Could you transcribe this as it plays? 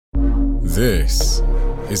This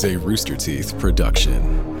is a Rooster Teeth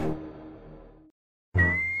production.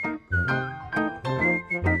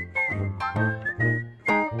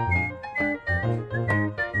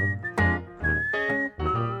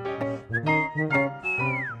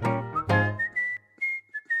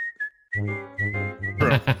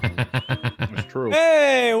 That's true.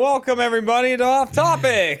 Hey, welcome everybody to Off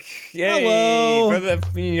Topic. Yay. Hello. For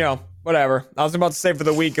the, whatever. I was about to say for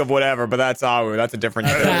the week of whatever, but that's a different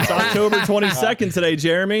thing. It's October 22nd today,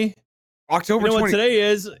 Jeremy. October You know 20- what today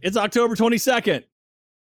is? It's October 22nd.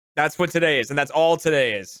 That's what today is, and that's all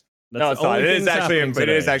today is. That's No, the it's not. only It thing is that's actually happening it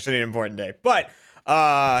is today. actually an important day. But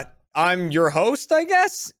I'm your host, I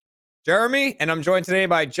guess, Jeremy, and I'm joined today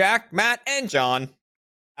by Jack, Matt, and John.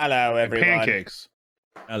 Hello, everyone. Pancakes.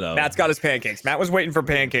 Hello. Matt's got his pancakes. Matt was waiting for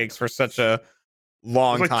pancakes for such a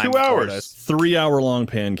long It was like time. 2 before hours. this. 3-hour-long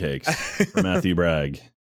pancakes for Matthew Bragg.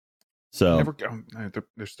 So Never,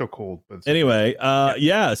 they're still cold. But anyway,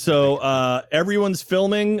 so everyone's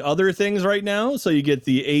filming other things right now. So you get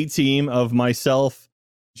the A team of myself,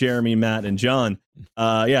 Jeremy, Matt, and John.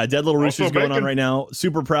 Dead Little Rooster's Also going on bacon. right now.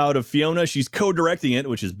 Super proud of Fiona. She's co-directing it,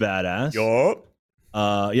 which is badass. Yup.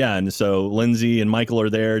 And so Lindsay and Michael are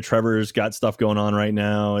there. Trevor's got stuff going on right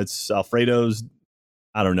now. It's Alfredo's,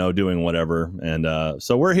 I don't know, doing whatever. And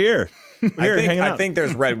so we're here. We're here hanging out. I think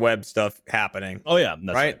there's red web stuff happening. Oh yeah,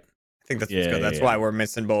 that's right? I think that's what's Yeah, good. That's yeah. why we're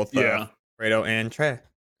missing both Fredo and Trey.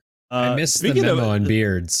 I missed the speaking memo of- on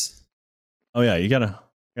beards. Oh yeah, you gotta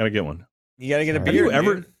get one. You gotta get a Have beard. you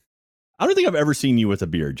ever? dude. I don't think I've ever seen you with a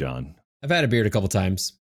beard, John. I've had a beard a couple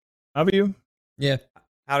times. Have you? Yeah.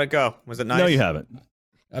 How'd it go? Was it nice? No, you haven't.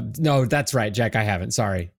 No, that's right, Jack. I haven't.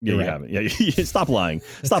 Sorry. Yeah, You're you right. haven't. Yeah, stop lying.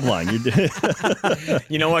 Stop lying.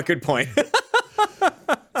 You know what? Good point.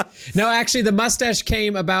 No, actually, the mustache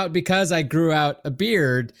came about because I grew out a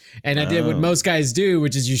beard, and I did what Oh. most guys do,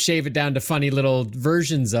 which is you shave it down to funny little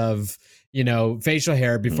versions of, facial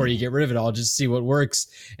hair before you get rid of it all, just to see what works.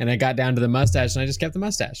 And I got down to the mustache, and I just kept the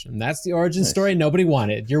mustache, and that's the origin story. Nobody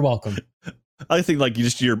wanted. You're welcome. I think like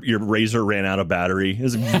your razor ran out of battery. It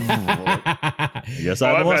was- I guess I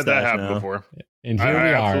have I've a had mustache that happen now. before. And I here we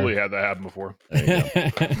absolutely are. had that happen before.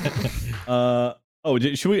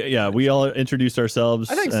 Should we? Yeah, we all introduced ourselves.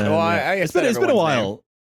 I think so. and, Well, I it's said been a everyone's while.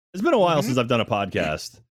 It's been a while Mhm. since I've done a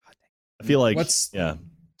podcast. I feel like What's yeah.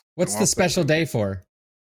 What's the special day for?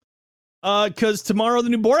 Because tomorrow the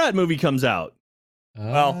new Borat movie comes out.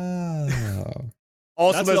 Well, Oh.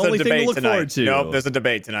 Also, That's the there's only a thing to debate look tonight. forward to. Nope, there's a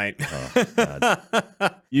debate tonight. Oh,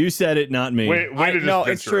 God. You said it, not me. Wait, way to just No,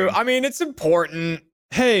 it's venture true. in. I mean, it's important.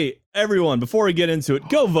 Hey, everyone, before we get into it,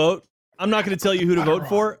 go vote. I'm not going to tell you who to vote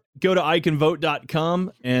for. Go to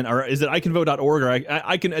icanvote.com or is it icanvote.org or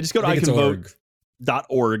I can just go to I think it's org.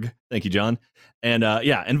 icanvote.org. Thank you, John. And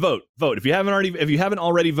and vote. If you haven't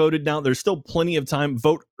already voted now, there's still plenty of time.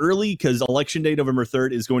 Vote early because election day November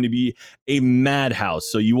 3rd is going to be a madhouse.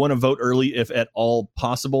 So you want to vote early if at all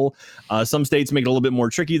possible. Some states make it a little bit more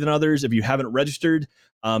tricky than others. If you haven't registered,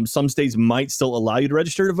 some states might still allow you to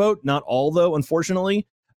register to vote. Not all though, unfortunately.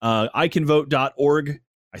 Icanvote.org.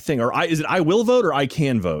 I think, is it I will vote or I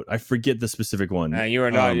can vote? I forget the specific one. You are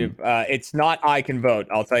not. It's not. I can vote.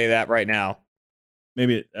 I'll tell you that right now.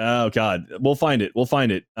 Maybe. Oh God, we'll find it.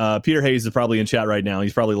 Peter Hayes is probably in chat right now.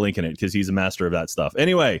 He's probably linking it because he's a master of that stuff.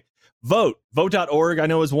 Anyway, vote.org. I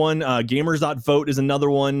know is one. Gamers.vote is another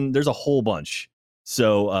one. There's a whole bunch.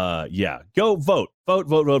 So go vote.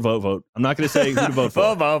 Vote. I'm not going to say who to vote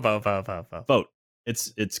for. Vote.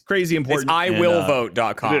 It's crazy important. It's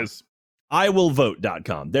iwillvote.com. It is.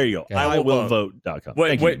 iwillvote.com. There you go. Okay. iwillvote.com.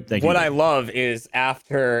 Thank you. What I love is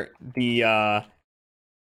after the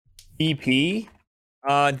EP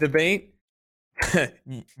debate,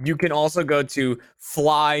 you can also go to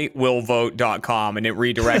flywillvote.com and it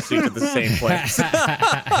redirects you to the same place.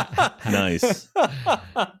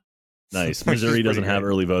 Nice. Which Missouri is doesn't pretty have great.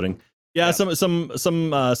 early voting. Yeah. Some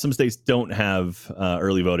states don't have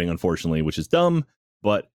early voting, unfortunately, which is dumb.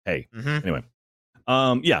 But hey, anyway.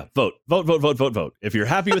 Vote. If you're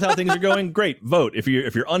happy with how things are going, great, vote. If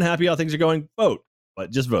you're unhappy how things are going, vote. But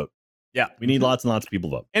just vote. Yeah. We need lots and lots of people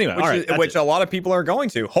vote. Anyway, all right. Which a lot of people are going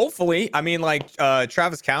to. Hopefully, I mean, like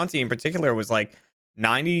Travis County in particular was like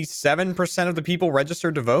 97% of the people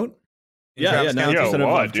registered to vote. in Travis County. 90% Yeah,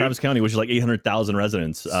 wow, of Travis County, which is like 800,000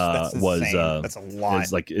 residents, That's insane. That's a lot.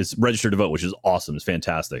 is registered to vote, which is awesome. It's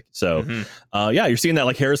fantastic. So, Mhm. you're seeing that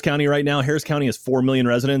like Harris County right now. Harris County has 4 million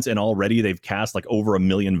residents, and already they've cast like over 1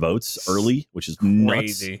 million votes early, which is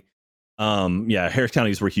Crazy. nuts. Harris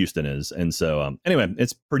County is where Houston is, and so anyway,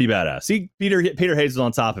 it's pretty badass. See, Peter Hayes is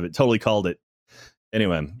on top of it. Totally called it.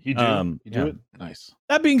 Anyway, You do yeah. it? Nice.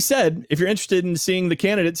 That being said, if you're interested in seeing the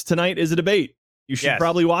candidates, tonight is a debate. You should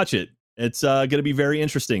probably watch it. It's going to be very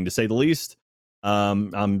interesting, to say the least.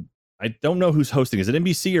 I don't know who's hosting. Is it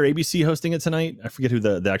NBC or ABC hosting it tonight? I forget who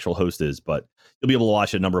the actual host is, but you'll be able to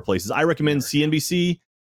watch it a number of places. I recommend CNBC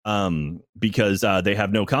because they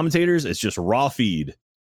have no commentators. It's just raw feed.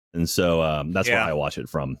 And so that's where I watch it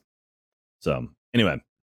from. So anyway,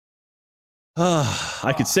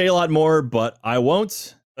 I could say a lot more, but I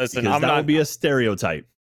won't. Listen, that would be a stereotype.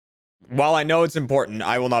 While I know it's important,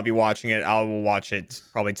 I will not be watching it. I will watch it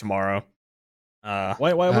probably tomorrow. Why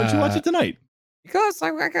won't you watch it tonight? Because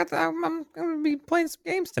I'm going to be playing some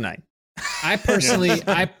games tonight. I personally,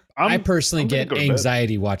 I personally I'm gonna get go to bed.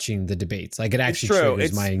 anxiety watching the debates. Like it actually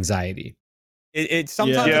triggers my anxiety. It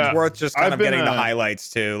sometimes it's worth just kind of getting the highlights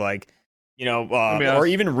too, like or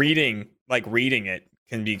even reading it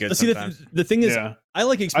can be good. See, sometimes. the thing is, I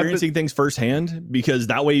like experiencing things firsthand because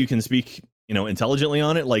that way you can speak, intelligently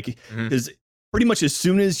on it. Like, because pretty much as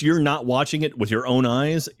soon as you're not watching it with your own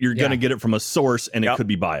eyes, you're gonna get it from a source, and it could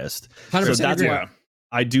be biased. 100% so that's agree. why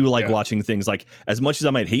I do like watching things. Like, as much as I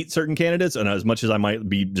might hate certain candidates, and as much as I might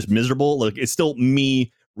be just miserable, like it's still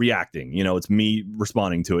me reacting. It's me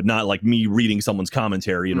responding to it, not like me reading someone's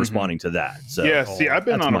commentary and responding to that. So see, I've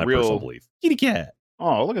been on a real belief. Kitty cat.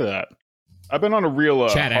 Oh, look at that! I've been on a real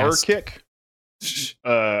horror kick.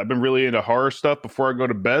 I've been really into horror stuff before I go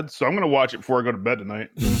to bed, so I'm gonna watch it before I go to bed tonight.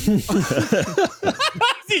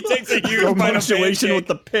 He takes a huge punctuation with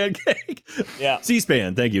the pancake. Yeah,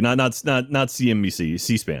 C-SPAN. Thank you. Not CNBC.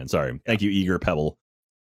 C-SPAN. Sorry. Thank you, Eager Pebble.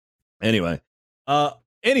 Anyway,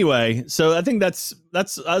 so I think that's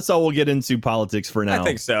all we'll get into politics for now. I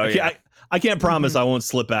think so. I can't promise I won't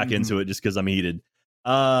slip back into it just because I'm heated.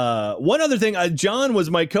 One other thing, John was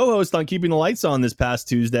my co-host on Keeping the Lights On this past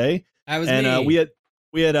Tuesday.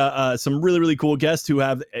 We had some really, really cool guests who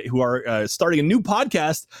are starting a new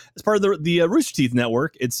podcast as part of the Rooster Teeth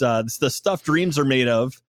Network. It's the Stuff Dreams Are Made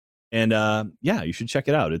Of, and you should check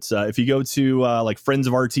it out. It's if you go to like Friends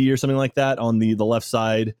of RT or something like that on the left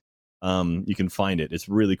side, you can find it. It's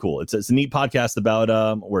really cool. It's a neat podcast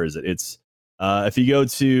about where is it? It's if you go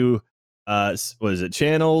to what is it?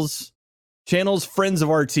 Channels Friends of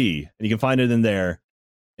RT, and you can find it in there.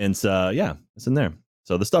 And it's in there.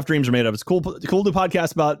 So the Stuff Dreams Are Made Of. It's cool to do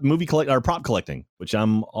podcast about prop collecting, which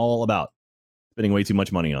I'm all about. Spending way too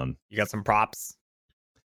much money on. You got some props?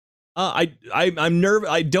 I'm nervous.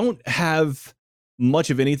 I don't have much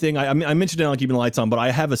of anything. I mentioned it on Keeping the Lights On, but I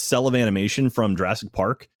have a cell of animation from Jurassic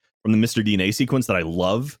Park from the Mr. DNA sequence that I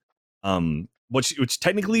love. Which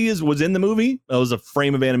technically was in the movie. It was a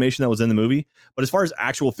frame of animation that was in the movie. But as far as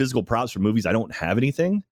actual physical props for movies, I don't have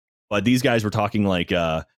anything. But these guys were talking like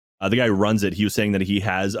the guy who runs it. He was saying that he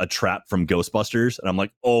has a trap from Ghostbusters, and I'm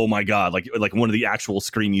like, oh my god, like one of the actual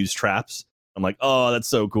screen used traps. I'm like, oh, that's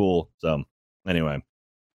so cool. So anyway,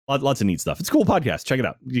 lots of neat stuff. It's a cool podcast. Check it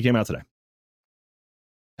out. It came out today.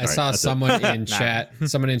 I saw someone in chat.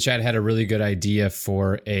 Someone in chat had a really good idea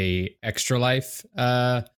for a Extra Life.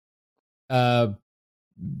 I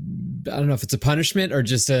don't know if it's a punishment or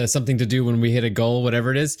just something to do when we hit a goal,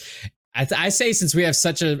 whatever it is. I say, since we have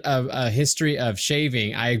such a history of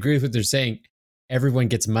shaving, I agree with what they're saying. Everyone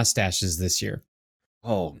gets mustaches this year.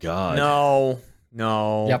 Oh God. No.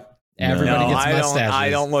 Yep. Everybody gets mustaches. I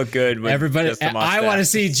don't look good with everybody. just a mustache. I want to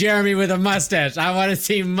see Jeremy with a mustache. I want to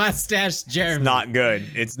see mustache Jeremy. It's not good.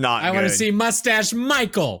 It's not. I want to see mustache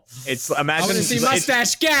Michael. I want to see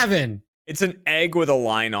mustache Gavin. It's an egg with a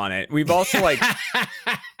line on it. We've also we've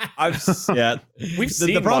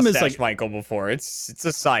seen the problem mustache is Michael before. It's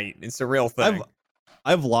a sight. It's a real thing.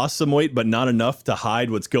 I've lost some weight, but not enough to hide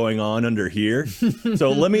what's going on under here.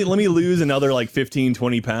 So let me lose another like 15,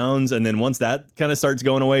 20 pounds. And then once that kind of starts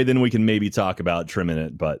going away, then we can maybe talk about trimming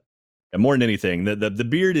it. But more than anything, the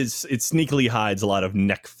beard it sneakily hides a lot of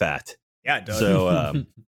neck fat. Yeah, it does. So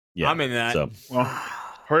I'm in that. So. Well,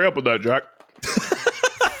 hurry up with that, Jack.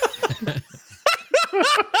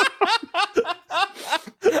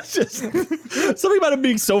 Just something about him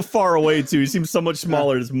being so far away too. He seems so much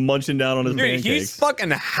smaller, just munching down on his pancakes. He's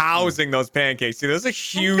fucking housing those pancakes. Dude, those are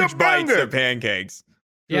huge bites of pancakes.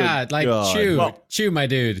 Yeah, like chew, my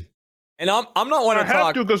dude. And I'm not want to talk. I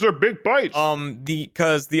have to because they're big bites.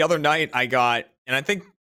 Because the other night I got, and I think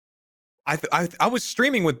I was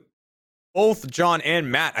streaming with both John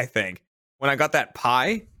and Matt. I think when I got that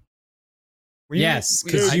pie. Yes,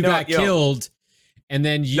 because you got killed. And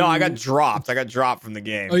then No, I got dropped. I got dropped from the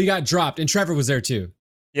game. Oh, you got dropped. And Trevor was there too.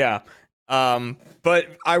 Yeah. But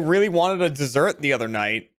I really wanted a dessert the other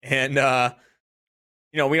night. And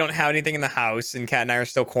we don't have anything in the house, and Kat and I are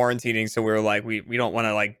still quarantining, so we were like, we don't want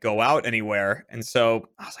to like go out anywhere. And so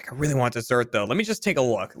I was like, I really want dessert though. Let me just take a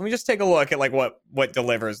look. At like what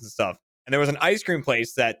delivers and stuff. And there was an ice cream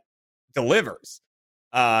place that delivers.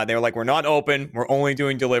 They were like, we're not open. We're only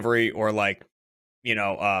doing delivery or like,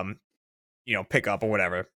 pickup or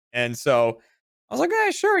whatever. And so I was like, yeah,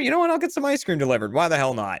 sure. You know what? I'll get some ice cream delivered. Why the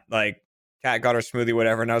hell not? Like, Kat got her smoothie,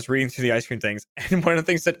 whatever. And I was reading through the ice cream things, and one of the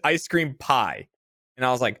things said ice cream pie. And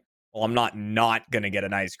I was like, well, I'm not going to get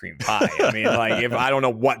an ice cream pie. I mean, like, if I don't know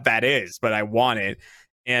what that is, but I want it.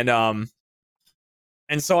 And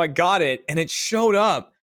so I got it, and it showed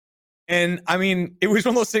up. And I mean, it was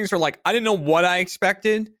one of those things where like, I didn't know what I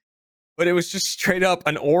expected, but it was just straight up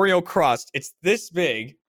an Oreo crust. It's this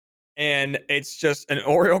big, and it's just an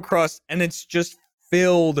Oreo crust, and it's just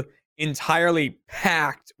filled, entirely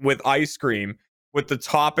packed with ice cream, with the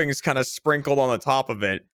toppings kind of sprinkled on the top of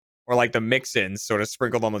it, or like the mix-ins sort of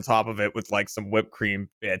sprinkled on the top of it with like some whipped cream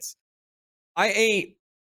bits. I ate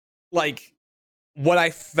like what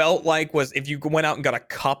I felt like was if you went out and got a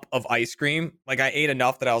cup of ice cream. Like, I ate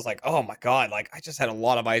enough that I was like, oh my God, like I just had a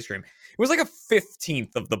lot of ice cream. It was like a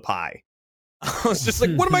 15th of the pie. I was just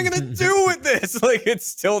like, what am I going to do with this? Like, it's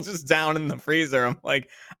still just down in the freezer. I'm like,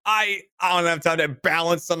 I don't have time to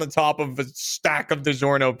balance on the top of a stack of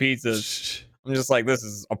DiGiorno pizzas. I'm just like, this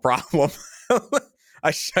is a problem.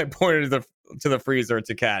 I pointed to the freezer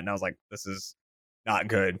to Kat, and I was like, this is not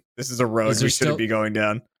good. This is a road we shouldn't be going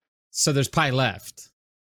down. So there's pie left.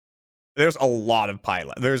 There's a lot of pie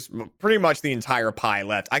left. There's pretty much the entire pie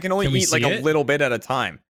left. I can only eat like a little bit at a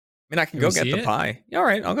time. I mean, I can go get the pie. All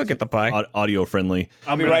right, I'll go get the pie. Audio friendly.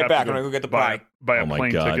 I'll be right back. I'm gonna go get the pie. Buy a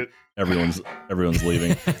plane ticket. Everyone's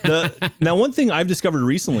leaving. Now, one thing I've discovered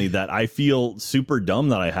recently that I feel super dumb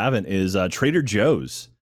that I haven't is Trader Joe's.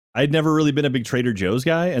 I'd never really been a big Trader Joe's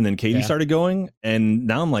guy, and then Katie started going, and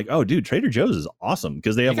now I'm like, oh, dude, Trader Joe's is awesome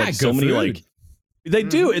because they have like so many like they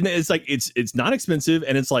do, and it's like it's not expensive,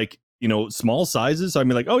 and it's like, small sizes. So I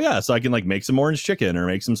mean, like, oh yeah, so I can like make some orange chicken or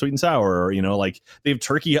make some sweet and sour, or like they have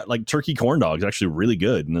turkey corn dogs, actually really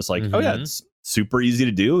good, and it's like, oh yeah, it's super easy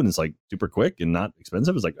to do, and it's like super quick and not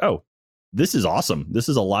expensive. It's like, oh, this is awesome. This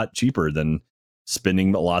is a lot cheaper than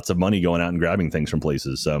spending lots of money going out and grabbing things from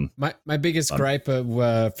places. So my biggest gripe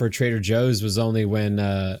for Trader Joe's was only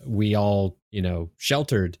when we all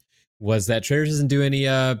sheltered, was that Trader doesn't do any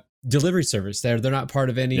delivery service. They're not part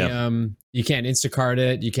of any you can't Instacart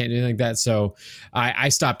it, you can't do anything like that. So I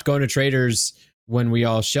stopped going to Trader's when we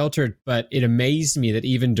all sheltered, but it amazed me that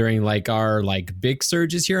even during like our like big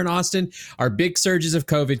surges here in Austin, our big surges of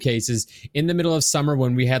COVID cases in the middle of summer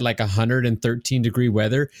when we had like 113-degree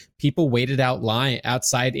weather, people waited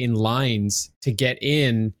outside in lines to get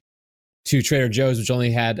in to Trader Joe's, which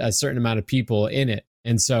only had a certain amount of people in it.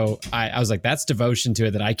 And so I was like, that's devotion to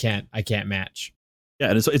it that I can't match. Yeah,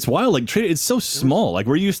 and it's wild. Like, it's so small. Like,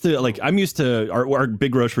 I'm used to our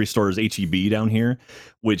big grocery store is H-E-B down here,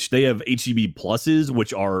 which they have H-E-B Pluses,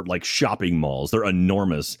 which are like shopping malls. They're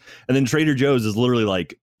enormous. And then Trader Joe's is literally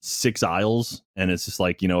like 6 aisles, and it's just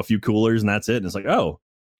like, a few coolers, and that's it. And it's like, oh,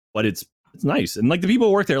 but it's nice. And like the people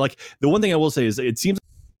who work there, like the one thing I will say is it seems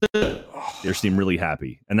they seem really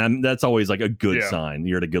happy, and that's always like a good sign.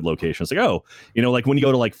 You're at a good location. It's like, oh, like when you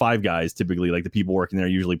go to like Five Guys, typically like the people working there are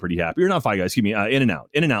usually pretty happy. Or not Five Guys, excuse me,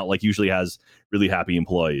 In-N-Out like usually has really happy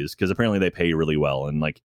employees because apparently they pay really well, and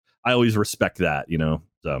like I always respect that.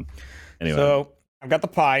 So anyway, so I've got the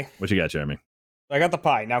pie. What you got, Jeremy? I got the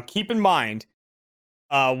pie. Now keep in mind,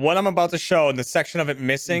 what I'm about to show in the section of it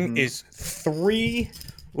missing is three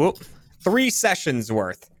sessions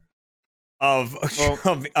worth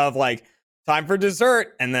of like time for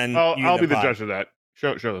dessert, and then I'll be the judge of that.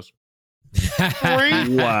 Show this.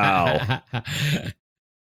 Wow,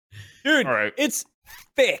 dude! All right. It's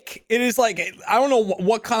thick. It is like, I don't know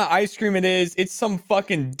what kind of ice cream it is. It's some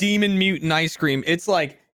fucking demon mutant ice cream. It's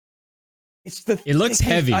like, it looks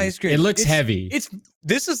heavy. Ice cream. It looks heavy.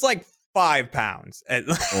 This is like 5 pounds.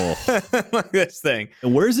 Like this thing.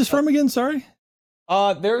 And where is this from again? Sorry.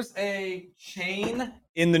 There's a chain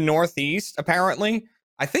in the Northeast, apparently.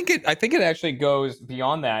 I think it actually goes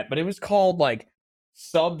beyond that, but it was called like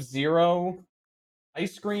Sub-Zero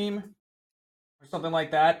ice cream or something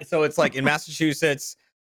like that. So it's like in Massachusetts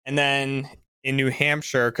and then in New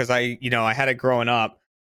Hampshire, because I had it growing up.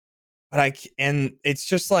 But and it's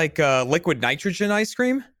just like liquid nitrogen ice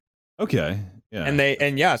cream. Okay.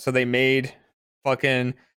 Yeah. So they made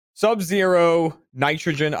fucking Sub-Zero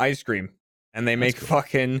nitrogen ice cream. And they make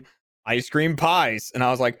fucking ice cream pies. And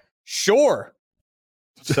I was like, sure.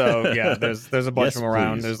 So yeah, there's a bunch of them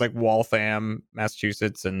around. Please. There's like Waltham,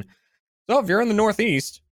 Massachusetts. And so if you're in the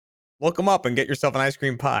Northeast, look them up and get yourself an ice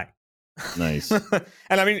cream pie. Nice.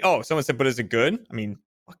 And I mean, someone said, but is it good? I mean,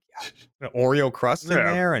 fuck yeah. An Oreo crust in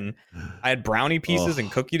there, and I had brownie pieces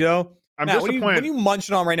and cookie dough. I'm Matt, disappointed. what are you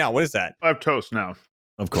munching on right now? What is that? I have toast now.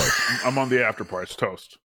 Of course. I'm on the after part. It's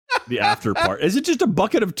toast. The after part. Is it just a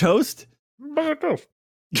bucket of toast? Bucket of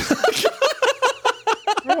toast.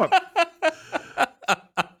 What?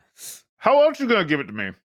 How else you gonna give it to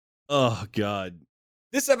me? Oh, God.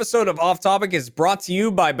 This episode of Off Topic is brought to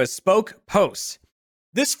you by Bespoke Post.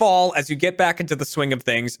 This fall, as you get back into the swing of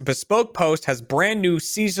things, Bespoke Post has brand new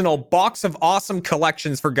seasonal Box of Awesome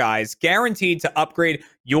collections for guys, guaranteed to upgrade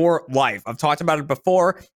your life. I've talked about it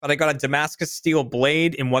before, but I got a Damascus steel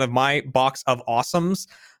blade in one of my Box of Awesomes.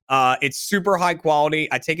 It's super high quality.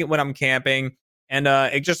 I take it when I'm camping, and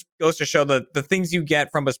it just goes to show that the things you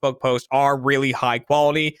get from Bespoke Post are really high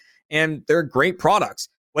quality, and they're great products.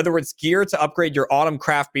 Whether it's gear to upgrade your autumn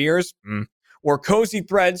craft beers, or cozy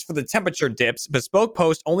threads for the temperature dips, Bespoke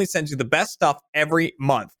Post only sends you the best stuff every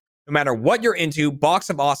month. No matter what you're into,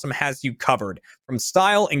 Box of Awesome has you covered. From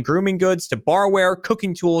style and grooming goods to barware,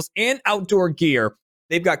 cooking tools, and outdoor gear,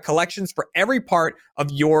 they've got collections for every part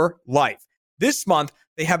of your life. This month,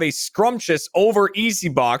 they have a scrumptious over easy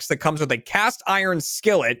box that comes with a cast iron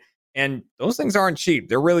skillet, and those things aren't cheap.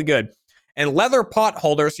 They're really good. And leather pot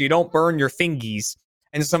holder so you don't burn your fingies,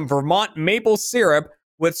 and some Vermont maple syrup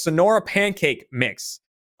with Sonora pancake mix.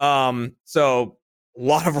 So a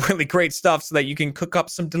lot of really great stuff so that you can cook up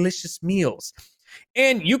some delicious meals.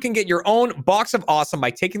 And you can get your own Box of Awesome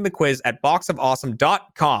by taking the quiz at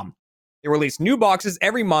boxofawesome.com. They release new boxes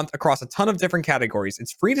every month across a ton of different categories.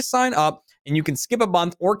 It's free to sign up, and you can skip a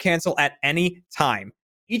month or cancel at any time.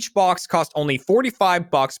 Each box costs only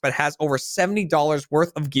 $45, but has over $70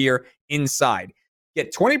 worth of gear inside.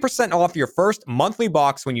 Get 20% off your first monthly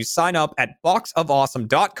box when you sign up at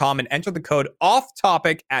boxofawesome.com and enter the code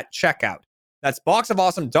OFFTOPIC at checkout. That's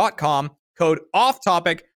boxofawesome.com, code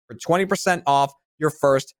OFFTOPIC for 20% off your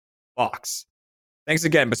first box. Thanks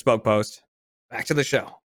again, Bespoke Post. Back to the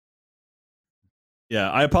show. Yeah,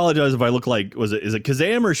 I apologize if I look like, is it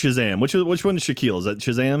Kazam or Shazam? Which one is Shaquille? Is that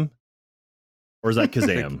Shazam? Or is that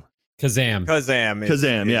Kazam? Kazam.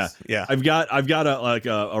 Yeah. I've got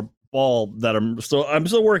a ball that I'm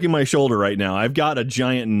still working my shoulder right now. I've got a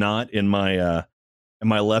giant knot in my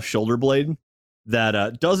left shoulder blade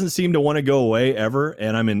that doesn't seem to want to go away ever,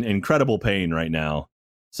 and I'm in incredible pain right now.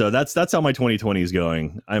 So that's how my 2020 is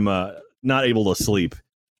going. I'm not able to sleep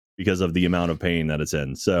because of the amount of pain that it's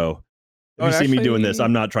in. So if you see me doing this,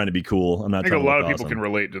 I'm not trying to be cool. I'm not. I think trying a lot to of people awesome. can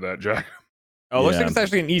relate to that, Jack. Oh, looks like it's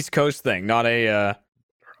actually an East Coast thing, not a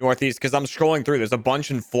Northeast. Because I'm scrolling through. There's a bunch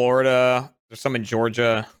in Florida. There's some in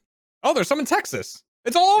Georgia. Oh, there's some in Texas.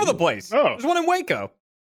 It's all over the place. Oh. There's one in Waco.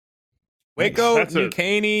 New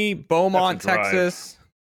Caney, Beaumont, Texas.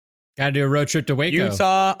 Gotta do a road trip to Waco.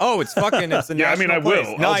 Utah. Oh, it's the Yeah, I mean, I place.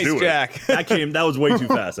 will. I'll Nice, do it. Jack. That was way too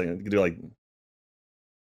fast. I could do like.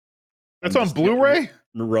 That's on Blu-ray?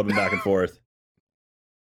 Rubbing back and forth.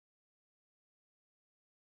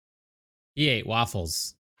 He ate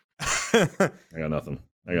waffles. I got nothing.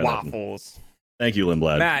 Nothing. Waffles. Thank you,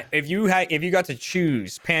 Lindblad. Matt, if you got to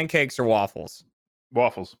choose pancakes or waffles,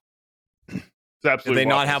 Waffles. It's absolutely. did they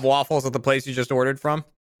not waffles. have waffles at the place you just ordered from?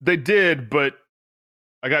 They did, but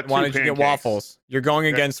I got two Why did you pancakes. get waffles? You're going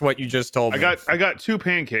against what you just told me. I got two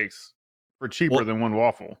pancakes for cheaper than one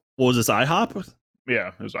waffle. What was this, IHOP?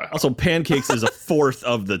 Yeah, it was IHOP. Also, pancakes is a fourth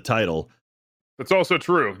of the title. That's also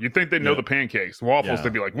true. You'd think they'd know the pancakes. Waffles,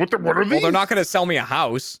 they'd be like, what are these? Well, they're not going to sell me a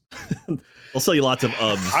house. They'll sell you lots of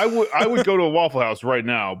ubs. I would go to a Waffle House right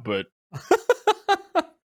now, but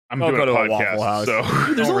I'm Don't doing go a to a podcast, Waffle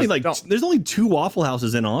House. so There's only 2 Waffle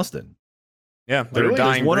Houses in Austin. Yeah, they're Really?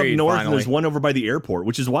 dying There's one up breed, north finally. and there's one over by the airport,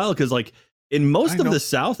 which is wild because like in most of the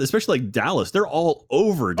South, especially like Dallas, they're all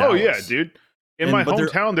over Dallas. Oh yeah, dude. In my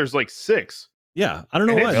hometown, there's like 6. Yeah, I don't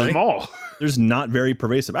know why. It's small. There's not very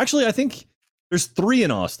pervasive. Actually, I think there's 3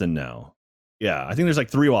 in Austin now. Yeah, I think there's like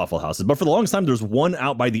 3 Waffle Houses, but for the longest time, there's one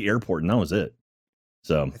out by the airport, and that was it.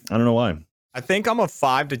 So I don't know why. I think I'm a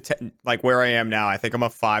 5 to 10, like where I am now. I think I'm a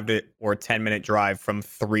 5 to or 10 minute drive from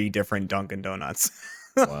 3 different Dunkin' Donuts.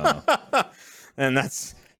 Wow. And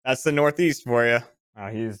that's the Northeast for you. Oh,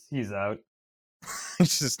 he's out. I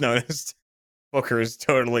just noticed Booker is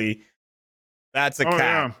totally. That's a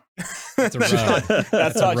cat. Yeah. That's a rug.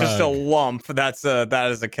 That's not a just a rug. lump.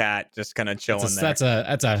 That is a cat just kind of chilling there.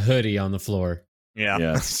 That's a hoodie on the floor. Yeah,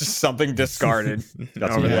 Yeah. it's just something discarded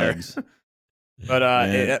Got some over there. legs.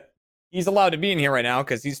 But he's allowed to be in here right now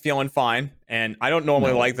because he's feeling fine. And I don't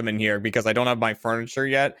normally like them in here because I don't have my furniture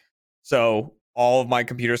yet. So all of my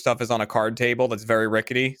computer stuff is on a card table that's very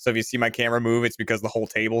rickety. So if you see my camera move, it's because the whole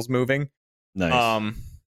table's moving. Nice.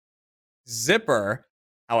 Zipper,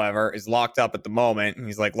 however, is locked up at the moment, and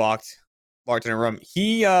he's like locked in a room.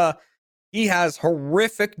 He has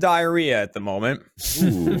horrific diarrhea at the moment.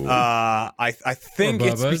 I think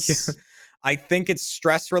it's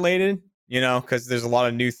stress related, because there's a lot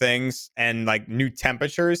of new things and like new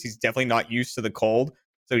temperatures. He's definitely not used to the cold,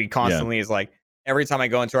 so he constantly is like, every time I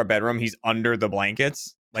go into our bedroom, he's under the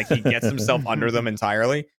blankets. Like he gets himself under them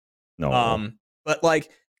entirely. No. But like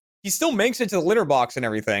he still makes it to the litter box and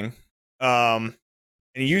everything. And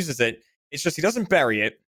he uses it. It's just he doesn't bury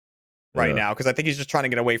it right now because I think he's just trying to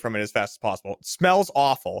get away from it as fast as possible. It smells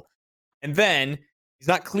awful. And then he's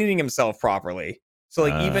not cleaning himself properly. So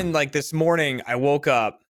like even like this morning, I woke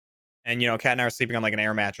up and Kat and I are sleeping on like an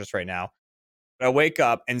air mattress right now. But I wake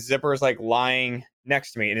up and Zipper is like lying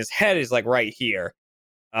next to me and his head is like right here.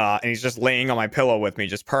 And he's just laying on my pillow with me,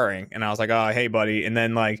 just purring. And I was like, oh, hey, buddy. And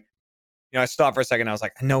then like, I stopped for a second. I was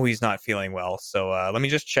like, I know he's not feeling well. So let me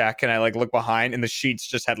just check. And I like look behind and the sheets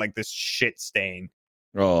just had like this shit stain.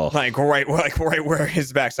 Oh, like right where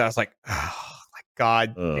his back. So I was like, oh my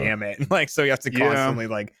God damn it. Like, so you have to constantly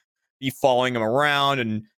like be following him around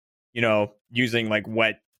and, using like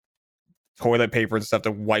wet toilet paper and stuff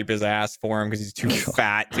to wipe his ass for him because he's too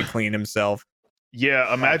fat to clean himself.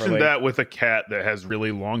 Yeah, imagine that with a cat that has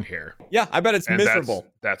really long hair. Yeah, I bet it's miserable.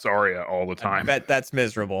 That's Arya all the time. I bet that's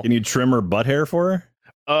miserable. Can you trim her butt hair for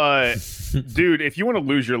her? Dude, if you want to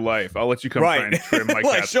lose your life, I'll let you come try and trim my like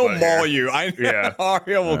cat's she'll butt maul hair. you.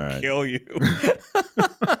 Arya will kill you.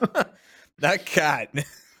 That cat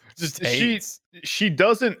just hates. She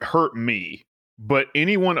doesn't hurt me, but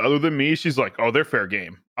anyone other than me, she's like, oh, they're fair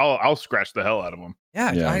game. I'll scratch the hell out of them.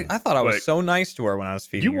 Yeah. I thought I was so nice to her when I was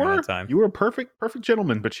feeding her that time. You were a perfect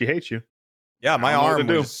gentleman, but she hates you. Yeah, my arm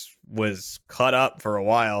was cut up for a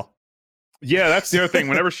while. Yeah, that's the other thing.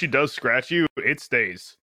 Whenever she does scratch you, it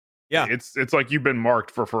stays. Yeah. It's like you've been marked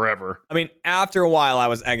for forever. I mean, after a while, I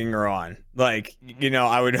was egging her on. Like,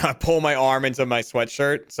 I would pull my arm into my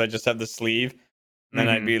sweatshirt, so I just have the sleeve. And then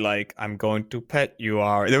I'd be like, I'm going to pet you.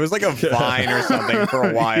 There was like a Vine or something for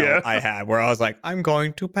a while I had where I was like, I'm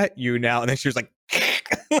going to pet you now. And then she was like,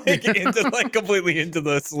 completely into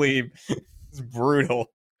the sleeve. It's brutal.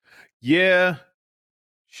 Yeah.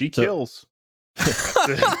 She kills.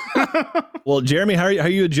 Well, Jeremy, how are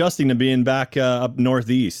you adjusting to being back up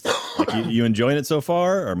northeast? Like, you enjoying it so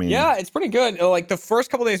far? I mean, yeah, it's pretty good. Like the first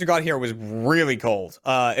couple days we got here was really cold.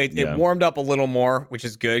 It warmed up a little more, which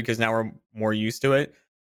is good because now we're more used to it.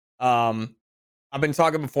 I've been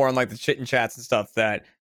talking before on like the chit and chats and stuff that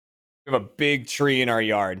we have a big tree in our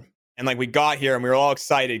yard. And like we got here and we were all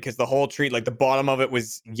excited because the whole tree, like the bottom of it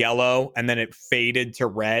was yellow and then it faded to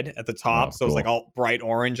red at the top. So it was like all bright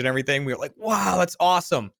orange and everything. We were like, wow, that's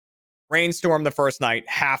awesome. Rainstorm the first night,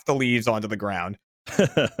 half the leaves onto the ground.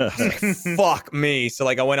 I was like, fuck me. So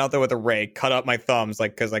like I went out there with a rake, cut up my thumbs,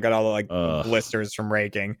 like because I got all the like blisters from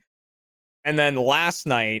raking. And then last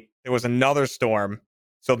night there was another storm.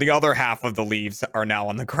 So the other half of the leaves are now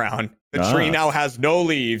on the ground. The tree now has no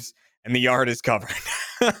leaves and the yard is covered.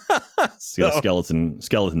 So, you got a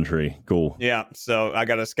skeleton tree. Cool. Yeah. So I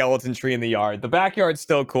got a skeleton tree in the yard. The backyard's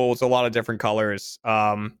still cool. It's a lot of different colors.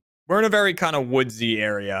 We're in a very kind of woodsy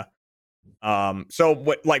area. So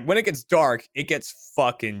when it gets dark, it gets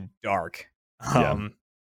fucking dark. I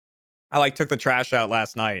like took the trash out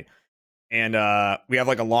last night and we have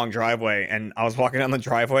like a long driveway and I was walking down the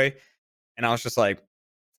driveway and I was just like,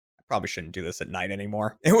 I probably shouldn't do this at night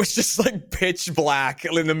anymore. It was just like pitch black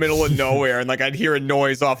in the middle of nowhere and like I'd hear a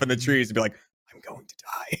noise off in the trees and be like, I'm going to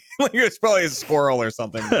die. Like it's probably a squirrel or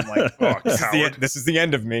something. I'm like, oh, this is the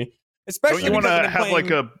end of me. Especially don't you want to have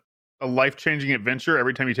like a life-changing adventure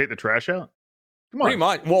every time you take the trash out? Come on. Pretty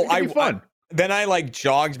much. Well, then I like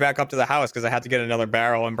jogged back up to the house because I had to get another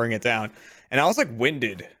barrel and bring it down. And I was like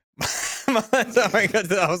winded.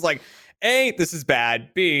 I was like, A, this is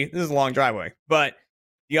bad. B, this is a long driveway. But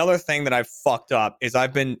the other thing that I've fucked up is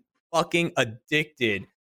I've been fucking addicted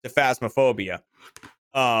to phasmophobia.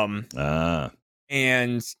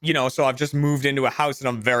 And, so I've just moved into a house that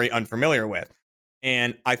I'm very unfamiliar with.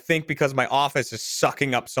 And I think because my office is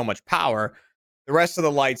sucking up so much power, the rest of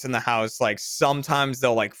the lights in the house, like sometimes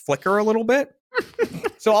they'll like flicker a little bit.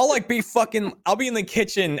 So I'll be in the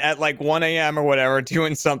kitchen at like 1 a.m. or whatever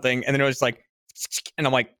doing something. And then it was like, and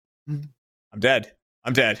I'm like, I'm dead.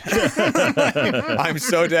 I'm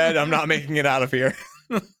so dead. I'm not making it out of here.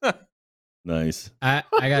 Nice. I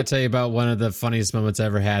gotta tell you about one of the funniest moments I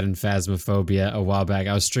ever had in Phasmophobia a while back.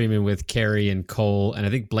 I was streaming with Carrie and Cole, and I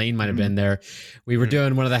think Blaine might have been there. We were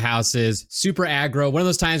doing one of the houses, super aggro. One of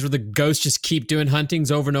those times where the ghosts just keep doing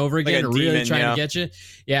huntings over and over again, Like a really demon, trying to get you.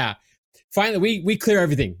 Yeah. Finally, we clear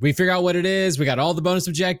everything. We figure out what it is. We got all the bonus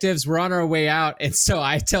objectives. We're on our way out. And so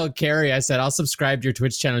I tell Carrie, I said, I'll subscribe to your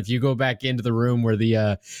Twitch channel if you go back into the room where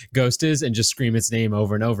the ghost is and just scream its name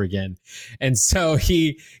over and over again. And so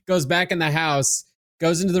he goes back in the house,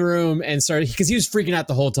 goes into the room and started, because he was freaking out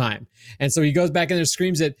the whole time. And so he goes back in there,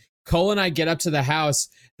 screams it. Cole and I get up to the house.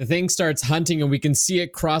 The thing starts hunting and we can see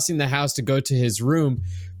it crossing the house to go to his room.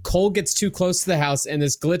 Cole gets too close to the house and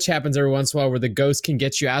this glitch happens every once in a while where the ghost can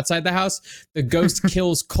get you outside the house. The ghost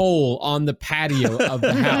kills Cole on the patio of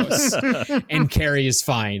the house and Carrie is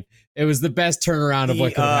fine. It was the best turnaround of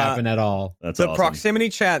what could have happened at all. That's the awesome. proximity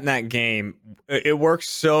chat in that game, it works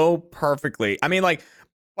so perfectly. I mean, like,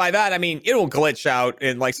 by that, I mean, it'll glitch out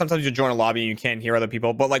and like sometimes you join a lobby and you can't hear other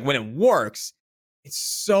people, but like when it works, it's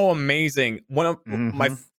so amazing. One of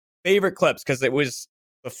my favorite clips, because it was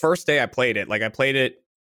the first day I played it. Like I played it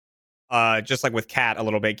just like with Kat a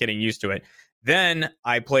little bit, getting used to it. Then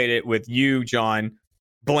I played it with you, John,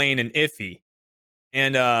 Blaine, and Iffy.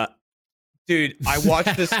 And dude, I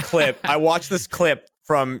watched this clip. I watched this clip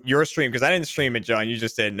from your stream because I didn't stream it, John. You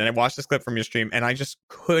just did. And I watched this clip from your stream, and I just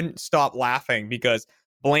couldn't stop laughing because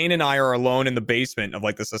Blaine and I are alone in the basement of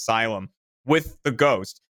like this asylum with the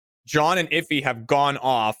ghost. John and Iffy have gone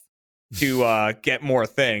off to get more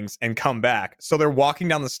things and come back. So they're walking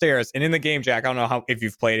down the stairs, and in the game, Jack, I don't know if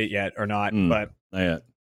you've played it yet or not, but not yet.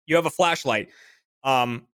 You have a flashlight.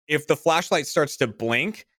 If the flashlight starts to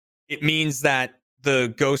blink, it means that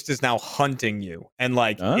the ghost is now hunting you, and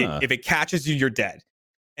like if it catches you, you're dead.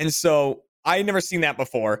 And so I had never seen that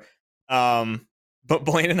before. But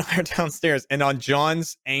Blaine and I are downstairs, and on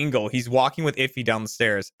John's angle, he's walking with Iffy down the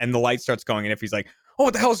stairs, and the light starts going, and Iffy's like, "Oh,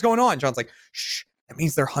 what the hell is going on?" John's like, "Shh. That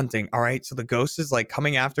means they're hunting. All right." So the ghost is like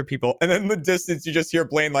coming after people. And then in the distance, you just hear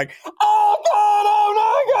Blaine like, "Oh God,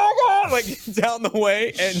 oh my God," like down the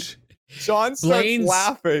way. And John starts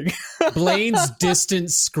laughing. Blaine's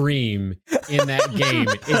distant scream in that game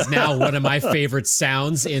is now one of my favorite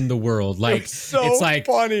sounds in the world. Like it's like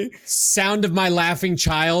funny. Sound of my laughing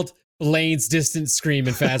child. Blaine's distant scream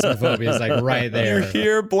in Phasmophobia is like right there. You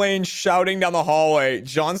hear Blaine shouting down the hallway.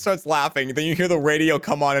 John starts laughing. Then you hear the radio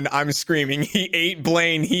come on, and I'm screaming, "He ate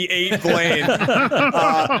Blaine! He ate Blaine!"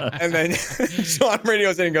 And then John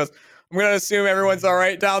radios in and goes, "I'm gonna assume everyone's all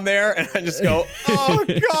right down there." And I just go, "Oh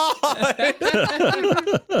God!"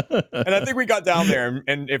 And I think we got down there,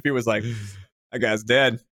 and if he was like, "That guy's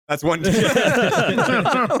dead." That's one.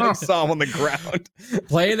 I saw him on the ground.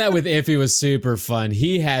 Playing that with Iffy was super fun.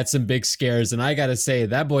 He had some big scares, and I gotta say,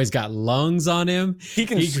 that boy's got lungs on him. He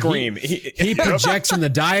can scream. He projects from the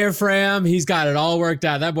diaphragm. He's got it all worked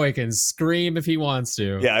out. That boy can scream if he wants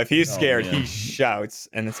to. Yeah, if he's scared, he shouts,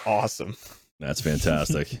 and it's awesome. That's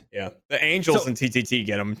fantastic. Yeah, the angels in TTT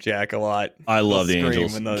get him, Jack, a lot. I love the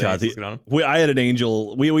angels. When I had an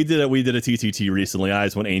angel. We did a TTT recently. I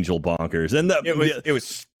just went angel bonkers, and it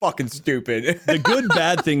was fucking stupid. The good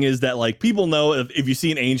bad thing is that like people know if you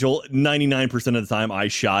see an angel, 99% of the time I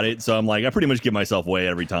shot it. So I'm like I pretty much give myself away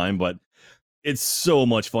every time, but it's so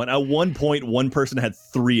much fun. At one point, one person had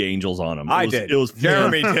 3 angels on him. It was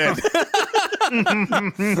Jeremy did.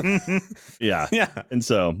 Yeah. And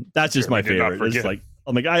so that's just my favorite. It's like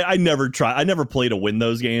I'm like I never played to win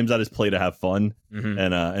those games. I just play to have fun.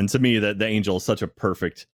 And to me that the angel is such a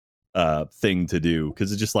perfect thing to do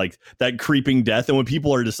because it's just like that creeping death. And when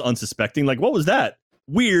people are just unsuspecting, like what was that?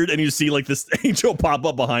 Weird. And you see like this angel pop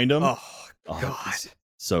up behind them. Oh God.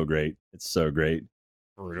 So great. It's so great.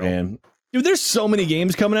 Brutal. And dude, there's so many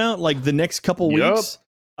games coming out like the next couple weeks.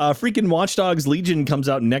 Freaking Watch Dogs Legion comes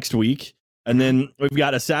out next week. And then we've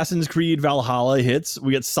got Assassin's Creed Valhalla hits.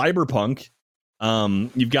 We got Cyberpunk.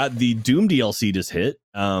 You've got the Doom DLC just hit.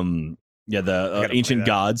 The Ancient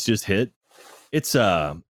Gods just hit. It's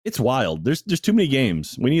wild. There's too many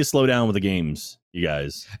games. We need to slow down with the games, you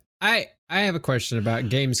guys. I have a question about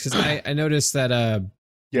games because I noticed that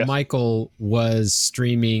Michael was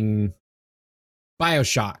streaming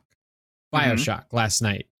BioShock last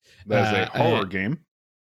night. That's a horror game.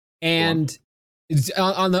 And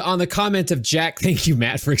on the comment of Jack, thank you,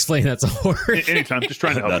 Matt, for explaining that's a horror. Anytime, just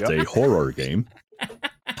trying to help you. That's a horror game.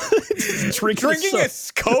 Drinking a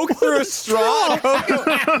Coke through a straw?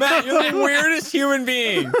 Matt, you're the weirdest human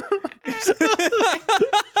being.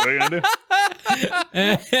 What are you gonna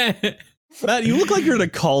do? Matt, you look like you're in a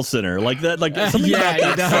call center. Like that, like something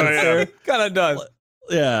about that. Kind of does.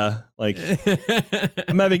 Yeah, like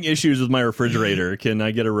I'm having issues with my refrigerator. Can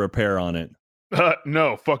I get a repair on it?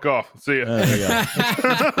 No, fuck off. See ya.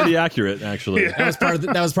 Yeah. Pretty accurate, actually. Yeah. That was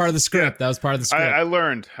part of the script. That was part of the script. I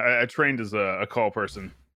learned. I trained as a call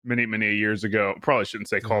person many years ago. Probably shouldn't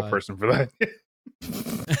say call person for that.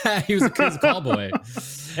 He was a call boy.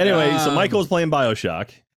 Anyway, so Michael's playing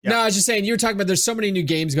BioShock. No, I was just saying, you were talking about there's so many new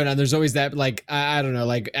games going on. There's always that, like, I don't know,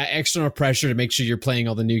 like external pressure to make sure you're playing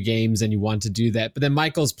all the new games and you want to do that. But then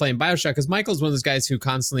Michael's playing BioShock because Michael's one of those guys who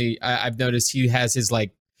constantly, I've noticed he has his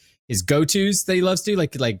go-tos that he loves to do,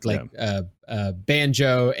 like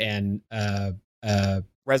Banjo and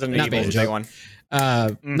Resident not Evil is a Banjo. big one.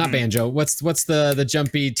 Not Banjo. What's the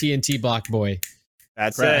jumpy TNT block boy?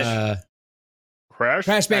 That's Crash. it. Crash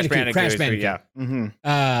Bandicoot. Yeah. Mm-hmm.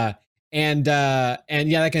 And yeah,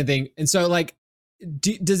 that kind of thing. And so, like,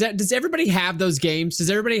 does everybody have those games? Does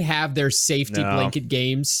everybody have their safety blanket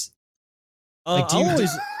games? Like,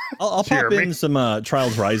 I'll pop in some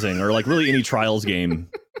Trials Rising or like really any Trials game.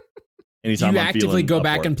 Anytime do you I'm actively go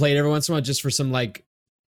back and and play it every once in a while just for some like?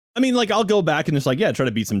 I mean, like I'll go back and just like try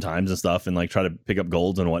to beat some times and stuff and like try to pick up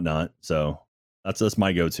golds and whatnot. So that's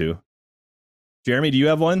my go-to. Jeremy, do you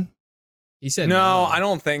have one? He said no, I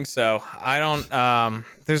don't think so. I don't.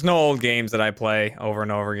 There's no old games that I play over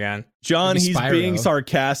and over again. John, Maybe he's Spyro. being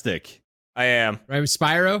sarcastic. I am. Right,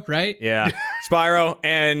 Spyro, right? Yeah. Spyro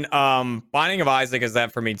and Binding of Isaac is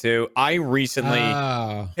that for me too. I recently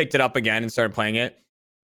picked it up again and started playing it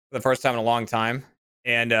for the first time in a long time.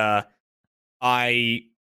 And I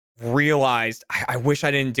realized I wish I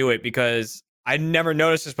didn't do it because I'd never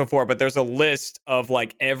noticed this before, but there's a list of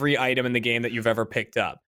like every item in the game that you've ever picked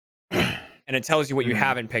up. And it tells you what you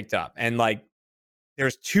haven't picked up. And like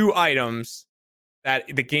there's 2 items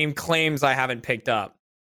that the game claims I haven't picked up.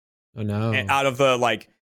 Oh no! And out of the like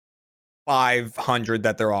 500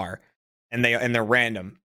 that there are, and they're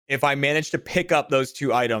random. If I manage to pick up those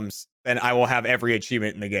 2 items, then I will have every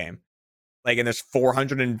achievement in the game. Like, and there's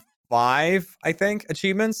 405, I think,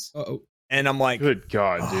 achievements. Uh-oh. And I'm like, good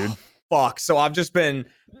God, dude. Fuck. So I've just been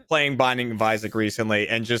playing Binding of Isaac recently,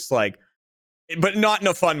 and just like, but not in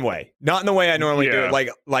a fun way, not in the way I normally do it.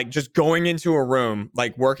 Like just going into a room,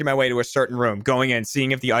 like working my way to a certain room, going in,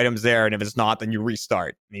 seeing if the item's there, and if it's not, then you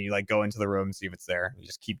restart. And you like go into the room and see if it's there. You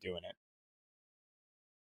just keep doing it.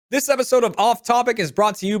 This episode of Off Topic is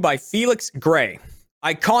brought to you by Felix Gray.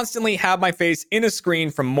 I constantly have my face in a screen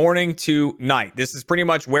from morning to night. This is pretty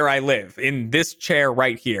much where I live, in this chair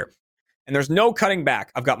right here. And there's no cutting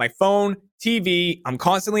back. I've got my phone, TV. I'm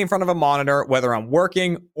constantly in front of a monitor, whether I'm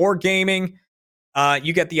working or gaming.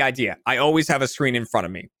 You get the idea. I always have a screen in front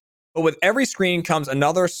of me. But with every screen comes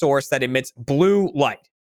another source that emits blue light.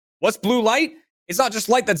 What's blue light? It's not just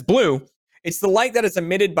light that's blue. It's the light that is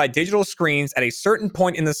emitted by digital screens at a certain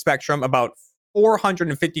point in the spectrum, about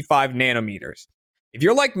 455 nanometers. If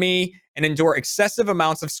you're like me and endure excessive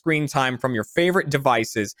amounts of screen time from your favorite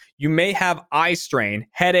devices, you may have eye strain,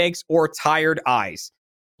 headaches, or tired eyes.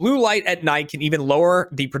 Blue light at night can even lower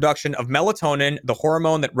the production of melatonin, the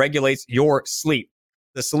hormone that regulates your sleep.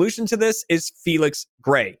 The solution to this is Felix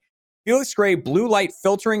Gray. Felix Gray blue light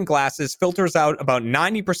filtering glasses filters out about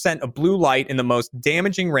 90% of blue light in the most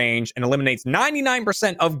damaging range and eliminates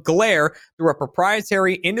 99% of glare through a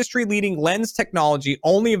proprietary industry-leading lens technology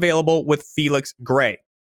only available with Felix Gray.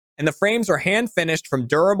 And the frames are hand-finished from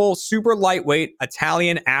durable, super lightweight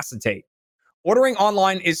Italian acetate. Ordering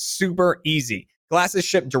online is super easy. Glasses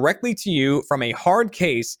ship directly to you from a hard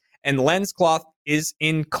case, and lens cloth is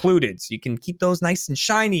included. So you can keep those nice and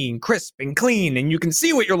shiny and crisp and clean, and you can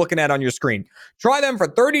see what you're looking at on your screen. Try them for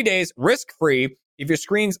 30 days risk-free. If your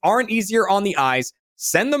screens aren't easier on the eyes,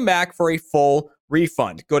 send them back for a full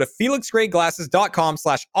refund. Go to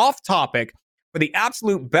felixgrayglasses.com/off-topic for the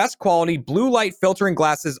absolute best quality blue light filtering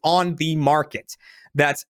glasses on the market.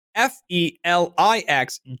 That's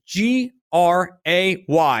FELIXGRAY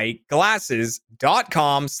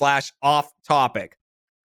glasses.com/off-topic.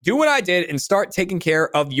 Do what I did and start taking care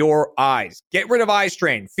of your eyes. Get rid of eye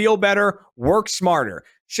strain, feel better, work smarter.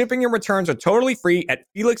 Shipping and returns are totally free at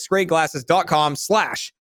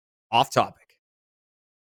felixgrayglasses.com/off-topic.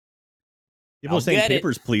 People are saying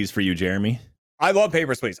Papers, Please for you, Jeremy. I love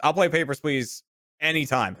Papers, Please. I'll play Papers, Please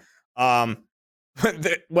anytime. Well,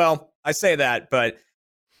 I say that, but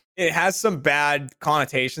it has some bad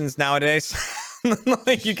connotations nowadays.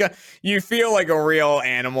 Like you feel like a real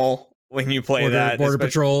animal when you play Border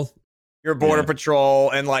Patrol. Your Border Patrol,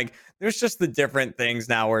 and like there's just the different things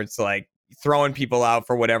now where it's like throwing people out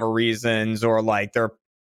for whatever reasons, or like their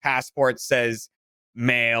passport says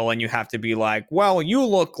male and you have to be like, well, you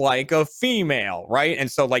look like a female, right?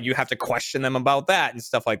 And so like you have to question them about that and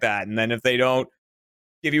stuff like that. And then if they don't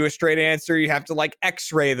give you a straight answer. You have to like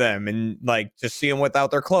X-ray them and like just see them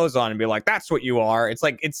without their clothes on and be like, that's what you are. It's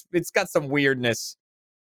like it's got some weirdness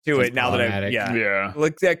to it now that yeah,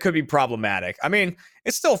 like that could be problematic. I mean,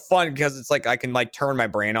 it's still fun because it's like I can like turn my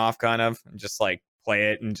brain off kind of and just like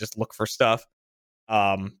play it and just look for stuff.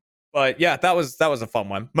 But yeah, that was a fun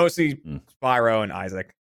one. Mostly Spyro and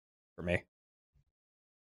Isaac for me.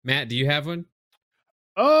 Matt, do you have one?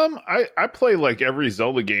 I play like every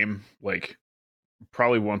Zelda game like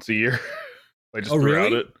probably once a year. Like just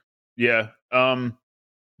throughout it. Yeah.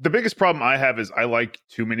 The biggest problem I have is I like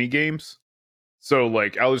too many games. So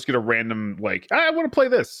like I'll just get a random like I want to play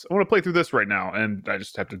this. I want to play through this right now, and I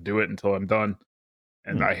just have to do it until I'm done.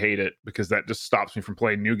 And I hate it because that just stops me from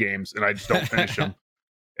playing new games, and I just don't finish them.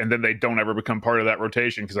 And then they don't ever become part of that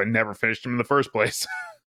rotation because I never finished them in the first place.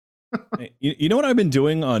 You know what I've been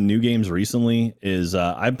doing on new games recently is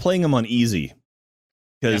I'm playing them on easy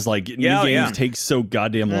because like new games take so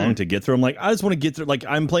goddamn long to get through. I'm like, I just want to get through. Like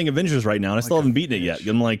I'm playing Avengers right now and I still haven't beaten it yet.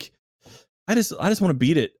 I'm like, I just want to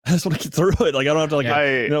beat it. I just want to get through it. Like I don't have to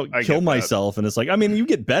like kill myself. And it's like, I mean, you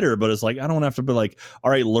get better, but it's like I don't have to be like,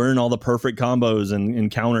 all right, learn all the perfect combos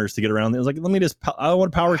and counters to get around. It's like let me just I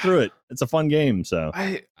want to power through it. It's a fun game. So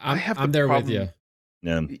I'm there with you.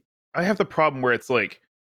 Yeah, I have the problem where it's like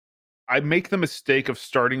I make the mistake of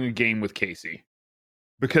starting a game with Casey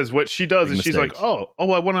because what she does is she's like, oh, I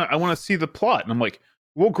want to see the plot, and I'm like,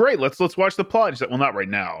 well, great, let's watch the plot. And she's like, well, not right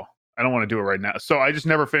now. I don't want to do it right now. So I just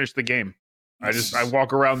never finish the game. I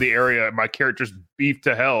walk around the area and my character's beefed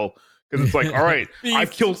to hell because it's like, all right,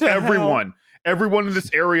 I've killed everyone. Everyone in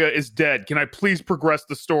this area is dead. Can I please progress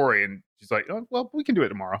the story? And she's like, oh, well, we can do it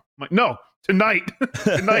tomorrow. I'm like, no, tonight.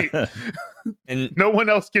 Tonight. And no one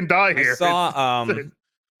else can die here.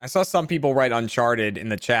 I saw some people write Uncharted in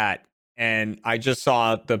the chat, and I just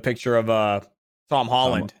saw the picture of Tom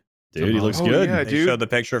Holland. Dude, he looks good. Yeah, they showed the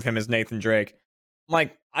picture of him as Nathan Drake. I'm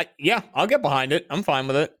like, I'll get behind it. I'm fine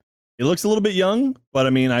with it. It looks a little bit young, but I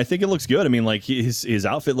mean, I think it looks good. I mean, like his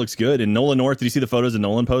outfit looks good. And Nolan North, did you see the photos that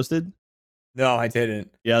Nolan posted? No, I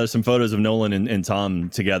didn't. Yeah, there's some photos of Nolan and Tom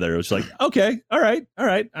together. It was like, okay, all right.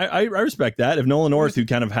 I respect that. If Nolan North, who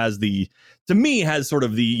kind of has to me, has sort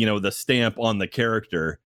of the, the stamp on the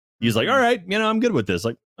character, he's like, all right, I'm good with this.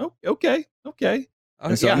 Like, oh, okay.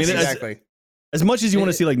 So, I mean, exactly. As much as you want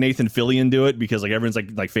to see like Nathan Fillion do it, because like everyone's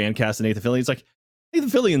like fan casting Nathan Fillion, it's like Nathan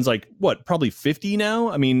Fillion's like what, probably 50 now.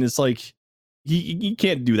 I mean, it's like he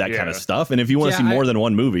can't do that kind of stuff. And if you want to see more than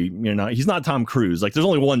one movie, he's not Tom Cruise. Like there's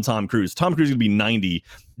only one Tom Cruise. Tom Cruise would be 90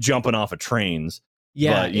 jumping off of trains.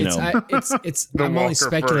 Yeah, but, it's I'm only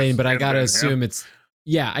speculating, but I gotta assume it's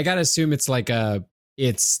like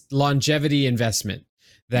it's longevity investment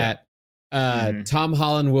that Tom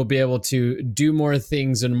Holland will be able to do more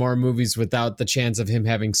things and more movies without the chance of him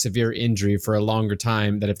having severe injury for a longer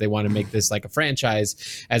time. That if they want to make this like a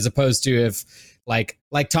franchise, as opposed to if like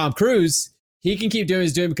Tom Cruise, he can keep doing what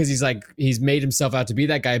he's doing because he's made himself out to be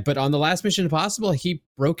that guy. But on the last Mission Impossible, he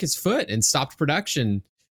broke his foot and stopped production,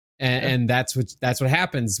 and that's what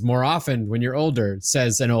happens more often when you're older,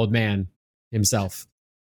 says an old man himself.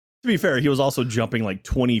 To be fair, he was also jumping like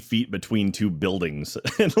 20 feet between two buildings.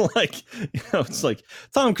 And like, it's like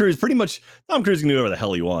Tom Cruise can do whatever the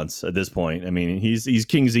hell he wants at this point. I mean, he's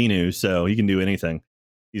King Xenu, so he can do anything.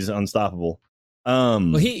 He's unstoppable.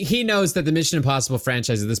 Well, he knows that the Mission Impossible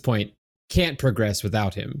franchise at this point can't progress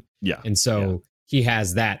without him. Yeah. And so he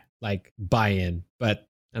has that like buy-in. But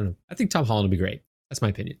I don't know. I think Tom Holland will be great. That's my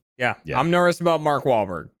opinion. Yeah. I'm nervous about Mark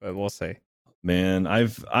Wahlberg, but we'll see. Man,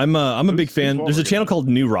 I'm a big fan. There's a channel called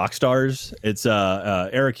New Rockstars. It's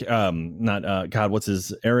Eric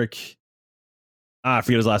Eric. I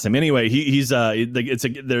forget his last name. Anyway, there's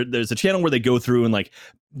a channel where they go through and like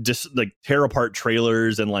just like tear apart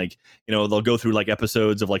trailers and like they'll go through like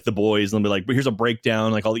episodes of like The Boys and they'll be like, but here's a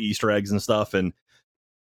breakdown, like all the Easter eggs and stuff. And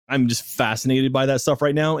I'm just fascinated by that stuff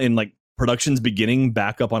right now. And like production's beginning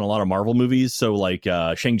back up on a lot of Marvel movies. So like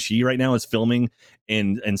Shang-Chi right now is filming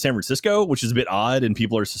in San Francisco, which is a bit odd, and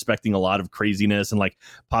people are suspecting a lot of craziness and like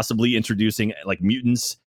possibly introducing like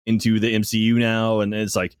mutants into the MCU now. And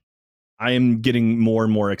it's like I am getting more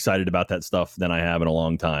and more excited about that stuff than I have in a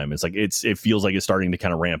long time. It's like it feels like it's starting to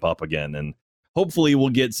kind of ramp up again, and hopefully we'll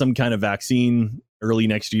get some kind of vaccine early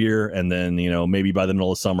next year, and then maybe by the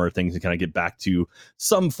middle of summer things can kind of get back to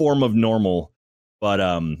some form of normal. But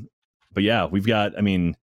yeah, you got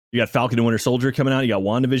Falcon and Winter Soldier coming out. You got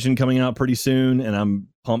WandaVision coming out pretty soon, and I'm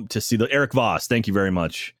pumped to see the Eric Voss. Thank you very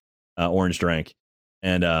much, Orange Drank.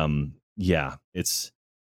 And it's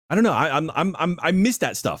I don't know. I miss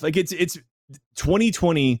that stuff. Like it's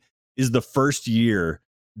 2020 is the first year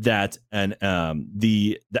that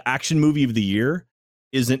the action movie of the year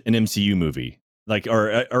isn't an MCU movie. Like,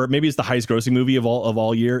 or maybe it's the highest grossing movie of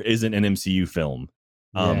all year isn't an MCU film.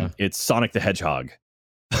 It's Sonic the Hedgehog.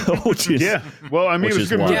 Which is, well, I mean, it was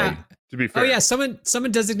a good movie, to be fair. Oh yeah, someone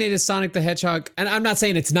designated Sonic the Hedgehog, and I'm not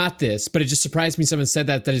saying it's not this, but it just surprised me someone said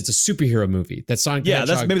that it's a superhero movie. That Sonic the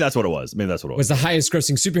Hedgehog maybe that's what it was. Was the highest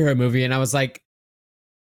grossing superhero movie, and I was like,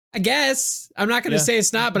 I guess I'm not going to say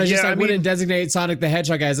it's not, but I wouldn't designate Sonic the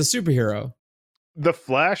Hedgehog as a superhero. The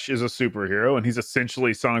Flash is a superhero, and he's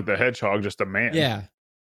essentially Sonic the Hedgehog, just a man. Yeah.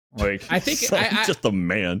 Like, I think just a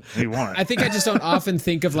man. I think I just don't often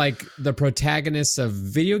think of like the protagonists of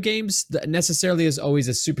video games necessarily as always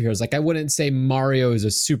as superheroes. Like I wouldn't say Mario is a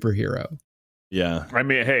superhero. Yeah. I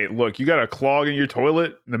mean, hey, look, you got a clog in your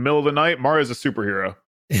toilet in the middle of the night. Mario's a superhero.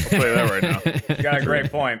 I'll tell you that right now. You got a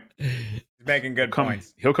great point. He's making good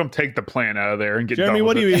points. He'll come take the plant out of there and get Jeremy,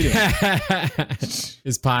 what are you eating?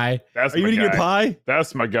 His pie. Are you eating your pie?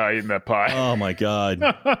 That's my guy eating that pie. Oh my God.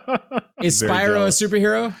 Is Spyro a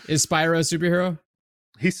superhero?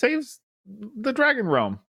 He saves the dragon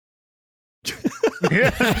realm.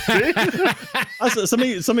 Also,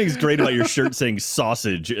 something's great about your shirt saying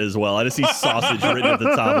sausage as well. I just see sausage written at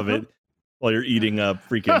the top of it while you're eating a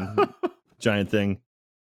freaking giant thing.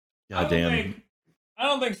 God damn. I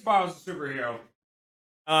don't think Spyro's a superhero.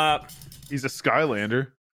 He's a Skylander.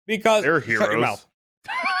 Because they're heroes. Shut your mouth.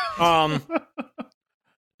 I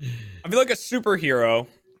feel like a superhero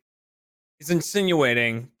is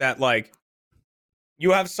insinuating that like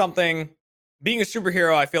you have something. Being a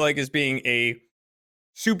superhero, I feel like, is being a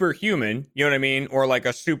superhuman. You know what I mean? Or like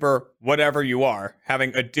a super whatever you are,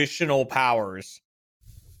 having additional powers.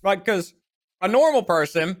 Right? Because a normal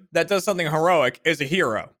person that does something heroic is a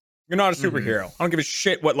hero. You're not a superhero. I don't give a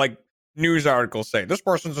shit what like news articles say. This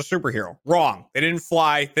person's a superhero. Wrong. They didn't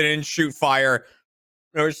fly. They didn't shoot fire.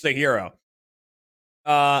 They're just a hero.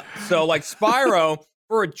 So like Spyro,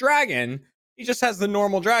 for a dragon, he just has the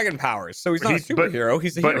normal dragon powers. So he's not a superhero.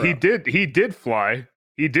 He's a hero. But he did fly.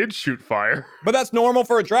 He did shoot fire. But that's normal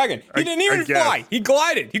for a dragon. He didn't even fly. He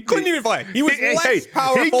glided. He couldn't even fly. He was less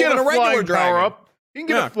powerful than a regular dragon. He can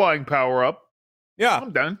get a flying power up. Yeah.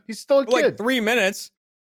 I'm done. He's still a kid. Like 3 minutes.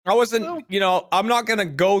 I wasn't, I'm not going to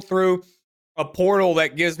go through a portal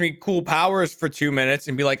that gives me cool powers for 2 minutes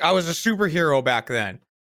and be like, I was a superhero back then.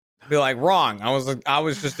 Be like, wrong. I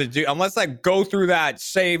was just a dude. Unless I go through that,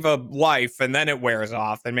 save a life, and then it wears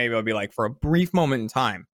off, then maybe I'll be like, for a brief moment in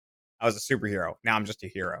time, I was a superhero. Now I'm just a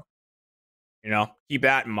hero. Keep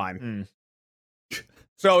that in mind.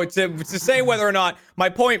 So it's to say whether or not, my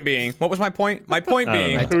point being, what was my point? My point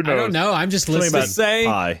being, I don't know. I'm just listening.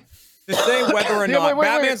 To say whether or not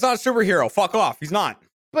Batman's not a superhero. Fuck off. He's not.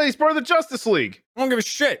 But he's part of the Justice League. I don't give a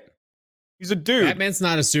shit. He's a dude. Batman's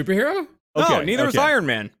not a superhero? No, neither is Iron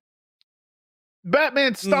Man.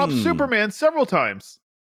 Batman stopped Superman several times.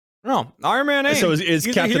 No, Iron Man ain't. So is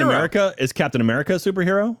Captain America a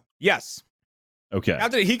superhero? Yes. Okay.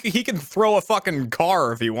 He can throw a fucking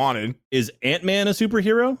car if he wanted. Is Ant-Man a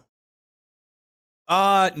superhero?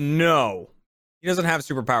 No. He doesn't have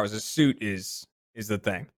superpowers. His suit is the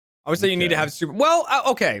thing. I would say you need to have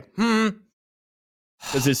okay.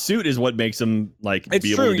 Because his suit is what makes him it's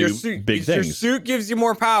be true. able to do big things. Your suit gives you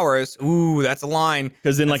more powers. Ooh, that's a line.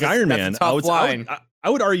 Because then, Iron Man, I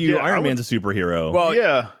would argue Iron Man's a superhero. Well,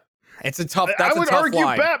 yeah, it's a tough. That's I would argue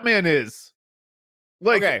line. Batman is.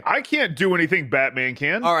 I can't do anything Batman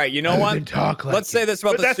can. All right, you know what? Let's say this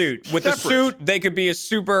about the suit. With the suit, they could be a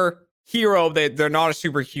superhero. They're not a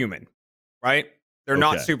superhuman, right? They're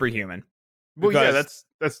not superhuman. Well, yeah,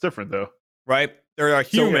 that's different though, right? They're a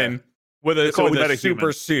human with a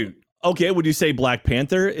super suit. Okay, would you say Black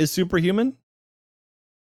Panther is superhuman?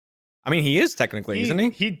 I mean, he is technically, isn't he?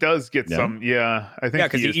 He does get some. Yeah, I think. Yeah,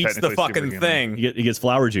 because he eats the fucking thing. He gets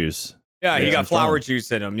flower juice. Yeah, he got flower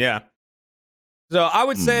juice in him. Yeah. So I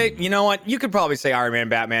would say, you know what? You could probably say Iron Man,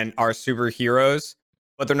 Batman are superheroes,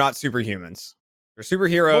 but they're not superhumans. They're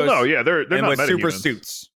superheroes. Well, no, yeah, they're not with super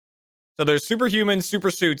suits. So there's superhumans,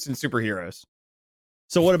 super suits, and superheroes.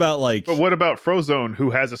 So what about But what about Frozone,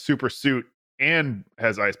 who has a super suit and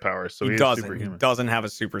has ice powers? So he doesn't. Superhuman. He doesn't have a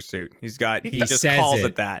super suit. He just says calls it.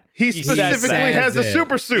 it that. He specifically has a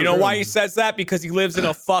super suit. You know why he says that? Because he lives in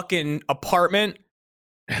a fucking apartment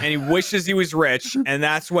and he wishes he was rich, and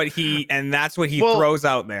that's what he throws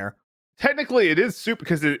out there. Technically, it is super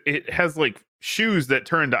because it has shoes that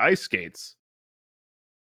turn to ice skates.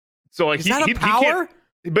 So is that a power?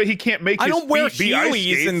 But he can't make. I his don't wear feet be ice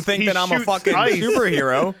Heelys skates. and think He that I'm a shoots fucking ice.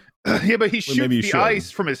 superhero. Yeah, but he shoots the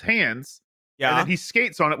ice from his hands. Yeah, and then he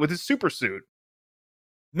skates on it with his super suit.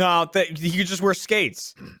 No, he could just wear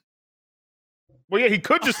skates. Well, yeah, he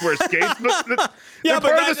could just wear skates, but yeah, but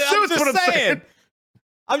part of the suit's what I'm saying.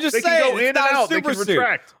 I'm just They saying, can go in it's and not a out. They super can suit.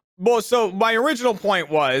 retract. Well, so my original point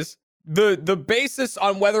was the basis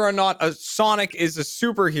on whether or not a Sonic is a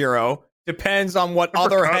superhero depends on what I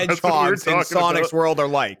other forgot that's what we were hedgehogs in talking Sonic's about. world are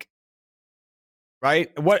like.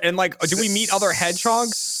 Right? What and like, do we meet other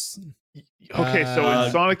hedgehogs? Okay, so Uh,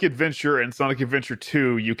 in Sonic Adventure and Sonic Adventure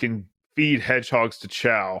 2, you can feed hedgehogs to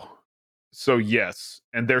Chow. So yes,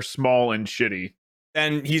 and they're small and shitty.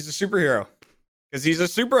 Then he's a superhero because he's a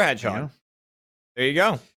super hedgehog. Yeah. There you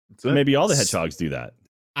go. That's it. Maybe all the hedgehogs do that.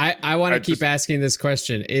 I want I to keep just- asking this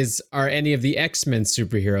question: are any of the X-Men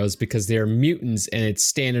superheroes because they are mutants and it's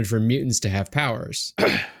standard for mutants to have powers?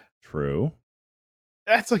 True.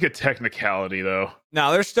 That's like a technicality, though.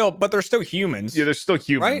 No, they're still humans. Yeah, they're still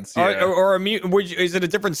humans. Right? Yeah. Or a mutant? Is it a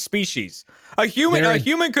different species? A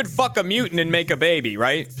human could fuck a mutant and make a baby,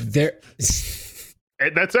 right? They're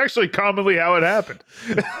And that's actually commonly how it happened.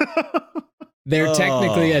 they're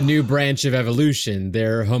technically a new branch of evolution.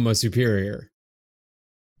 They're Homo superior.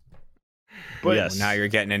 But Yes. Now you're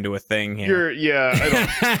getting into a thing here. I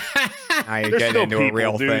don't. Now you're They're getting still into a people,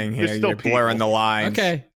 real dude. thing They're here. still You're blurring people. the lines.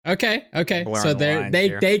 Okay. Blurring So the lines they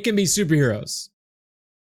here. they can be superheroes.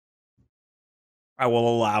 I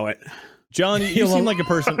will allow it. John, you seem like a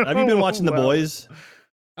person. Have you been watching The Well. Boys?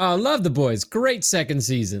 Oh, love the boys. Great second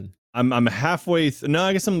season. I'm halfway. No,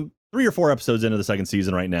 I guess I'm 3 or 4 episodes into the second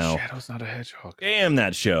season right now. Shadow's not a hedgehog. Damn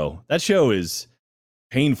that show. That show is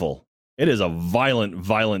painful. It is a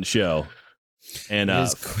violent show, and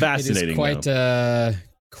fascinating. It is though.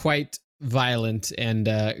 quite violent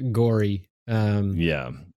and gory.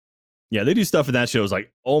 Yeah, they do stuff in that show is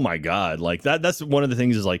like, oh my god, like that's one of the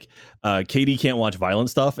things is like Katie can't watch violent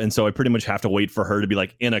stuff, and so I pretty much have to wait for her to be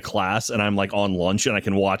like in a class and I'm like on lunch and I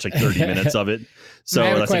can watch like 30 minutes of it. So I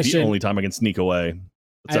have a that's like the question. only time I can sneak away. I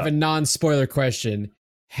What's have up? a non-spoiler question.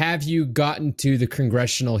 Have you gotten to the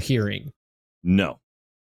congressional hearing? No.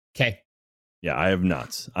 Okay. Yeah, I have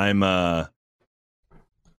not. I'm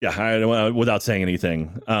without saying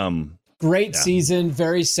anything. Great Yeah. season,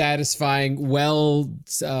 very satisfying, well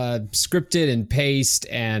scripted and paced,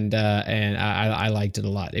 and I liked it a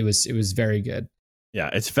lot. It was very good.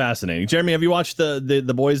 Yeah, it's fascinating. Jeremy, have you watched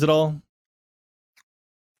the Boys at all?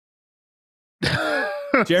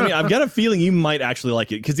 Jeremy, I've got a feeling you might actually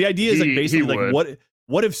like it because the idea is like He basically like would.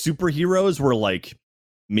 what if superheroes were like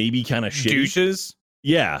maybe kind of shitty? Douches.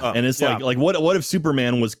 Yeah, Oh, and it's yeah. like what if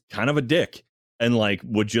Superman was kind of a dick and like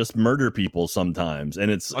would just murder people sometimes?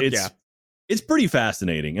 And it's Yeah. it's pretty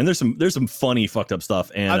fascinating. And there's some funny fucked up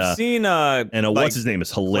stuff. And I've seen like, like, what's his name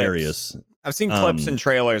is hilarious. I've seen clips Um, and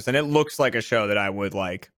trailers, and it looks like a show that I would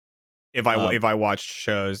like if I watched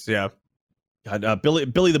shows. Yeah. God,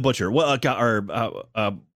 Billy the Butcher. What? Carl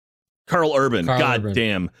Urban. Carl God Urban.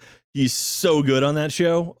 damn, he's so good on that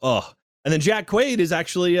show. Oh, and then Jack Quaid is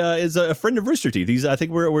actually is a friend of Rooster Teeth. I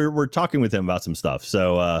think we're talking with him about some stuff.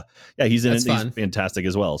 So yeah, he's in it. That's He's fun. fantastic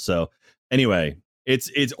as well. So anyway,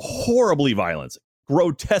 it's horribly violent,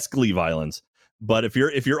 grotesquely violent. But if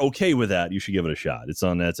you're okay with that, you should give it a shot. It's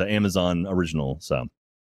an Amazon original. So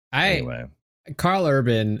anyway. Carl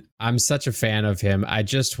Urban, I'm such a fan of him. I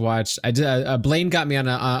just watched. Blaine got me on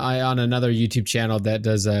another YouTube channel that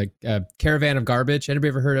does a Caravan of Garbage. Anybody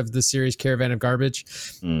ever heard of the series Caravan of Garbage?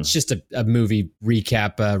 It's just a movie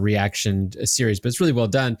recap reaction series, but it's really well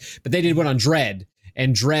done. But they did one on Dread,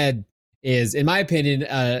 and Dread is, in my opinion,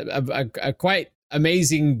 a quite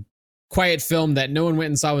amazing, quiet film that no one went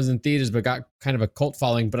and saw, was in theaters, but got kind of a cult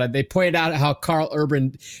following. But they pointed out how Carl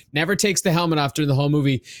Urban never takes the helmet off during the whole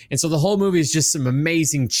movie, and so the whole movie is just some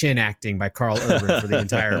amazing chin acting by Carl Urban for the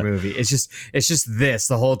entire movie. It's just this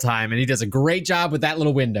the whole time, and he does a great job with that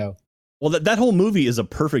little window. Well, that whole movie is a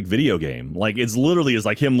perfect video game. Like it's literally is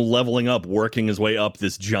like him leveling up, working his way up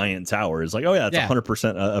this giant tower. It's like, oh yeah, it's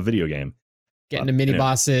 100% a video game. Getting to mini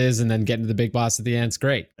bosses and then getting to the big boss at the end. It's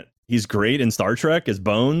great. He's great in Star Trek as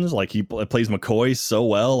Bones. Like he plays McCoy so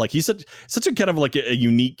well. Like he's such a kind of like a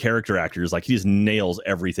unique character actor. Like he just nails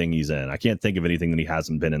everything he's in. I can't think of anything that he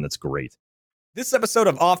hasn't been in that's great. This episode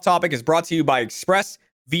of Off Topic is brought to you by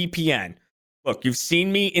ExpressVPN. Look, you've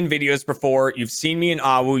seen me in videos before. You've seen me in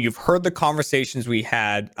AWU. You've heard the conversations we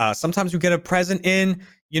had. Sometimes we get a present in,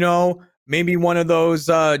 maybe one of those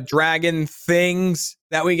dragon things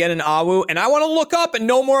that we get in AWU. And I want to look up and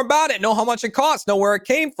know more about it, know how much it costs, know where it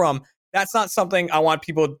came from. That's not something I want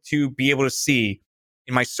people to be able to see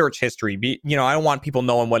in my search history. I don't want people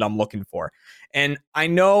knowing what I'm looking for. And I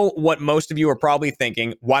know what most of you are probably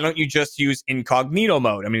thinking. Why don't you just use incognito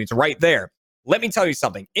mode? I mean, it's right there. Let me tell you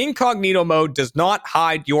something. Incognito mode does not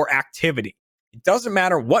hide your activity. It doesn't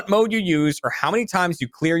matter what mode you use or how many times you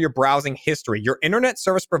clear your browsing history. Your internet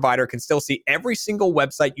service provider can still see every single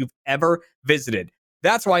website you've ever visited.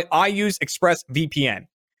 That's why I use ExpressVPN.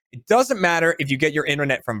 It doesn't matter if you get your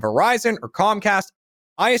internet from Verizon or Comcast.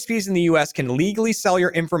 ISPs in the US can legally sell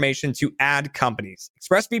your information to ad companies.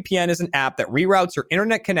 ExpressVPN is an app that reroutes your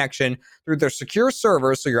internet connection through their secure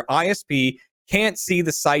servers so your ISP can't see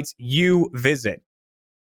the sites you visit.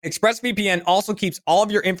 ExpressVPN also keeps all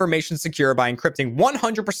of your information secure by encrypting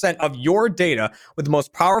 100% of your data with the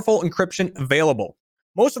most powerful encryption available.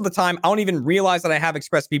 Most of the time, I don't even realize that I have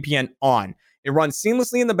ExpressVPN on. It runs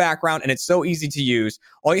seamlessly in the background, and it's so easy to use.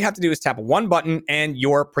 All you have to do is tap one button, and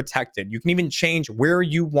you're protected. You can even change where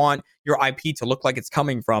you want your IP to look like it's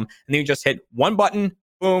coming from, and then you just hit one button,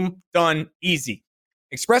 boom, done, easy.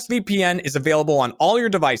 ExpressVPN is available on all your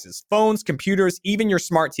devices, phones, computers, even your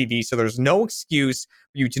smart TV, so there's no excuse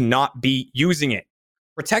for you to not be using it.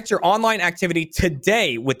 Protect your online activity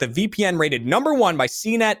today with the VPN rated #1 by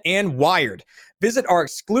CNET and Wired. Visit our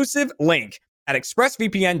exclusive link at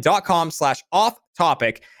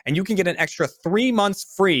expressvpn.com/off-topic, and you can get an extra 3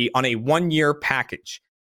 months free on a 1-year package.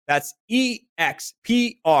 That's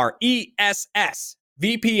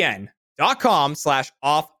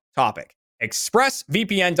expressvpn.com/off-topic.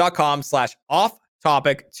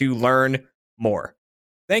 expressvpn.com/off-topic to learn more.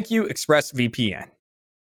 Thank you, ExpressVPN.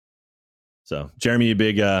 So, Jeremy, you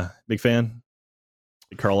big fan?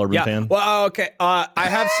 Big Carl Urban fan? Well, okay. I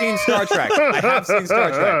have seen Star Trek.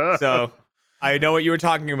 So I know what you were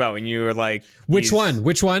talking about when you were like, Which one?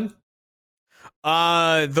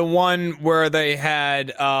 The one where they had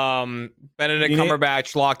Benedict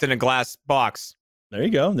Cumberbatch locked in a glass box. There you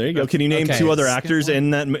go. Can you name two other actors in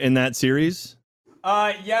that series?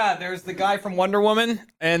 Yeah, there's the guy from Wonder Woman,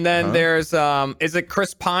 and then there's is it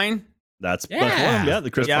Chris Pine? That's one. Yeah,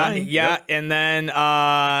 the Chris Pine. Yeah, yep. And then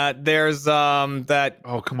there's that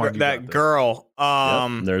that girl.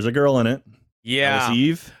 There's a girl in it. Yeah. Alice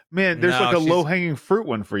Eve. Man, there's like a low-hanging fruit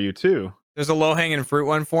one for you too. There's a low-hanging fruit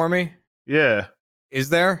one for me? Yeah. Is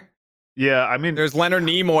there? Yeah, I mean there's Leonard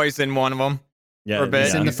Nimoy's in one of them. Yeah,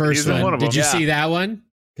 he's in the first one. Did you see that one?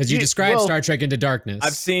 Because you described Star Trek Into Darkness.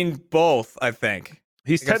 I've seen both, I think.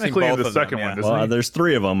 He's technically in the second one, doesn't he? There's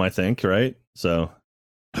 3 of them, I think, right? So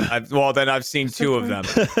then I've seen 2 of them.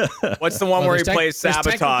 What's the one where he plays sabotage?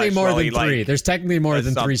 There's technically more than 3. There's technically more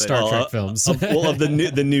than 3 Star Trek films. of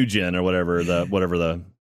the new gen or whatever the.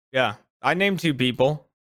 Yeah, I named 2 people.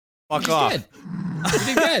 Fuck off. You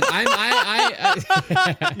did good.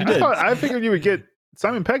 I figured you would get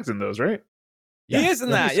Simon Pegg's in those, right? Yeah. He is in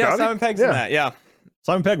that. Yeah, Simon Pegg's in that. Yeah.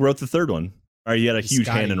 Simon Pegg wrote the 3rd one. Or he had a huge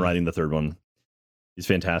Scotty. hand in writing the 3rd one. He's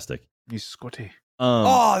fantastic. He's Scotty.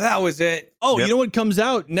 That was it. Oh, yep. You know what comes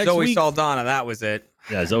out next Zoe week? Saldana, that was it.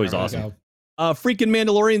 Yeah, Zoe's awesome. Freaking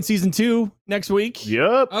Mandalorian season 2 next week.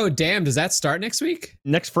 Yep. Oh, damn. Does that start next week?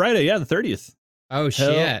 Next Friday, yeah, the 30th. Oh,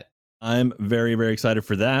 shit. I'm very, very excited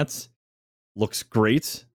for that. Looks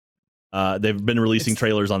great. They've been releasing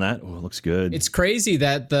trailers on that. Oh, it looks good. It's crazy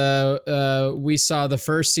that we saw the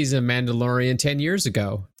first season of Mandalorian 10 years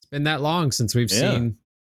ago. It's been that long since we've seen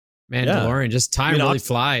Mandalorian. Just time really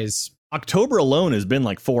flies. October alone has been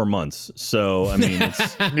like 4 months. So, I mean,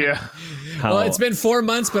 it's... Yeah. Well, it's been 4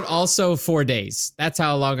 months, but also 4 days. That's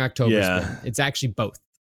how long October's been. It's actually both.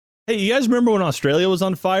 Hey, you guys remember when Australia was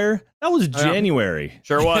on fire? That was January.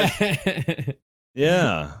 Sure was.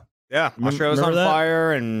 Yeah. Yeah, Australia was on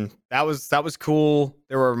fire, and that was cool.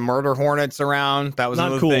 There were murder hornets around. That was not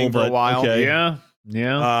another cool thing for a while. Okay. Yeah.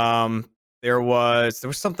 There was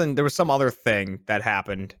some other thing that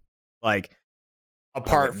happened, like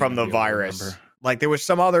apart from the virus. Like there was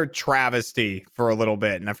some other travesty for a little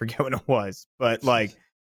bit, and I forget what it was. But like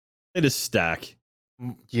they just stack.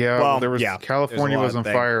 Yeah, well, there was California was on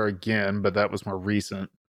fire again, but that was more recent.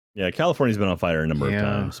 Yeah, California's been on fire a number of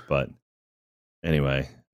times, but anyway.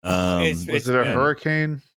 Was it a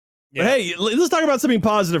hurricane? Yeah. Hey, let's talk about something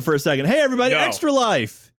positive for a second. Hey, everybody, Extra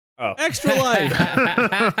Life. Extra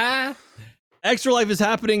Life. Extra Life is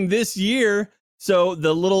happening this year. So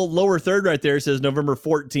the little lower third right there says November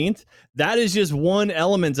 14th. That is just one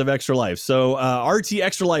element of Extra Life. So RT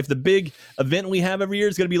Extra Life, the big event we have every year,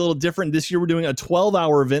 is going to be a little different. This year we're doing a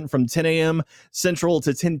 12-hour event from 10 a.m. Central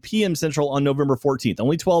to 10 p.m. Central on November 14th.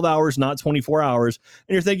 Only 12 hours, not 24 hours.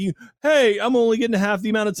 And you're thinking, hey, I'm only getting half the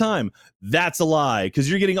amount of time. That's a lie, because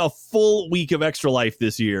you're getting a full week of Extra Life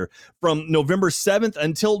this year. From November 7th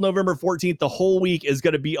until November 14th, the whole week is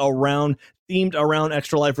going to be themed around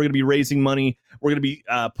Extra Life. We're going to be raising money. We're going to be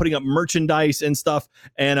putting up merchandise and stuff,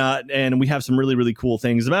 and we have some really, really cool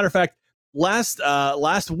things. As a matter of fact,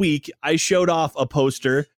 last week I showed off a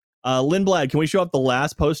poster. Lindblad, can we show off the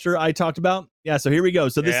last poster I talked about? Yeah, so here we go.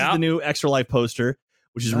 So this is the new Extra Life poster,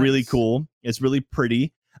 which is really cool. It's really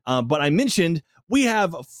pretty. But I mentioned we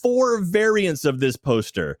have 4 variants of this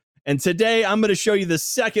poster. And today I'm going to show you the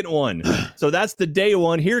second one. So that's the day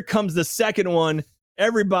one. Here comes the second one.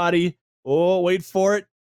 Everybody. Oh, wait for it.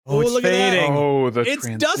 Oh, it's look fading. at that. Oh, the It's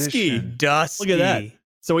dusky. Dusky. Look at that.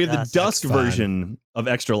 So we have the dusk fun. version of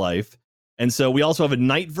Extra Life. And so we also have a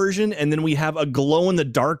night version, and then we have a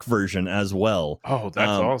glow-in-the-dark version as well. Oh, that's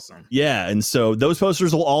awesome. Yeah, and so those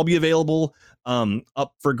posters will all be available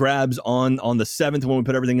up for grabs on the 7th when we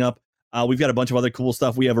put everything up. We've got a bunch of other cool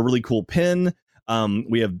stuff. We have a really cool pin.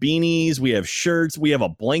 We have beanies. We have shirts. We have a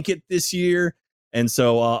blanket this year. And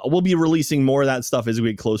so we'll be releasing more of that stuff as we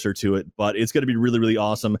get closer to it. But it's going to be really, really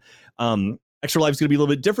awesome. Extra Life is going to be a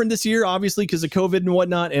little bit different this year, obviously, because of COVID and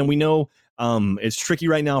whatnot. And we know it's tricky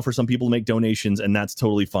right now for some people to make donations, and that's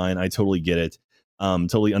totally fine. I totally get it.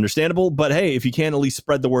 Totally understandable. But hey, if you can at least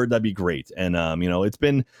spread the word, that'd be great. And, it's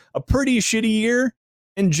been a pretty shitty year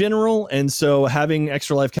in general. And so having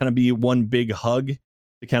Extra Life kind of be one big hug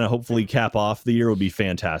to kind of hopefully cap off the year would be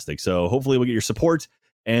fantastic. So hopefully we'll get your support.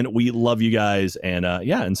 And we love you guys. And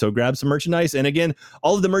and so grab some merchandise. And again,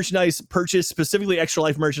 all of the merchandise purchased, specifically Extra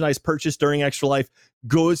Life merchandise purchased during Extra Life,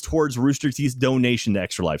 goes towards Rooster Teeth's donation to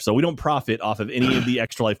Extra Life. So we don't profit off of any of the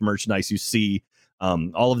Extra Life merchandise you see.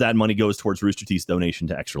 All of that money goes towards Rooster Teeth's donation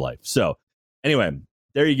to Extra Life. So anyway,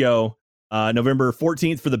 there you go. November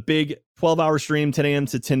 14th for the big 12-hour stream, 10 a.m.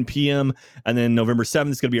 to 10 p.m. And then November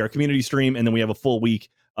 7th is going to be our community stream. And then we have a full week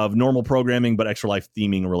of normal programming, but Extra Life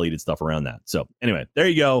theming related stuff around that. So anyway, there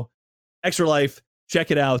you go. Extra Life, check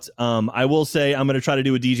it out. I will say I'm going to try to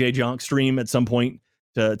do a DJ Jonk stream at some point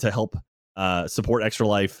to help support Extra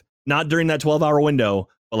Life. Not during that 12-hour window,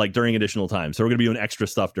 but like during additional time. So we're going to be doing extra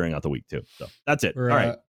stuff throughout the week too. So that's it. All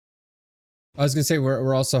right. I was gonna say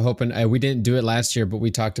we're also hoping we didn't do it last year, but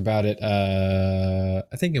we talked about it.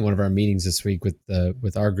 I think in one of our meetings this week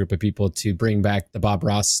with our group of people to bring back the Bob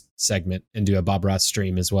Ross segment and do a Bob Ross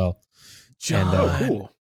stream as well. John,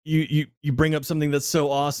 cool. You bring up something that's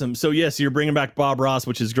so awesome. So yes, you're bringing back Bob Ross,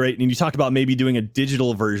 which is great. And you talked about maybe doing a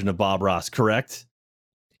digital version of Bob Ross, correct?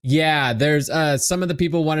 Yeah, there's some of the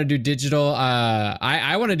people want to do digital.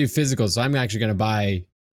 I want to do physical, so I'm actually going to buy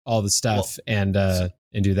all the stuff and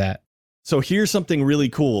do that. So here's something really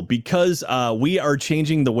cool, because we are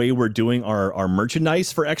changing the way we're doing our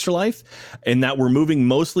merchandise for Extra Life, and that we're moving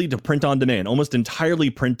mostly to print on demand, almost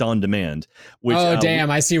entirely print on demand. Which,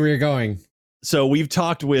 damn, I see where you're going. So we've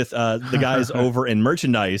talked with the guys over in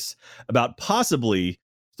merchandise about possibly,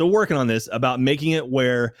 still working on this, about making it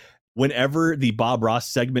where whenever the Bob Ross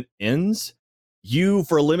segment ends, you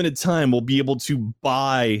for a limited time will be able to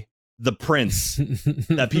buy the prints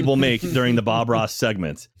that people make during the Bob Ross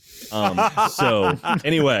segment. So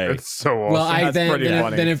anyway, it's so awesome. Well,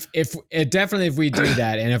 then if we do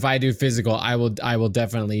that, and if I do physical, I will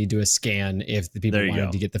definitely do a scan if the people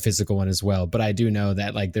wanted to get the physical one as well. But I do know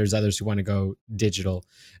that like there's others who want to go digital.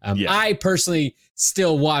 I personally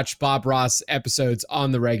still watch Bob Ross episodes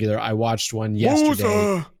on the regular. I watched one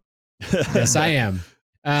yesterday. Yes, I am.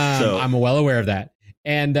 I'm well aware of that.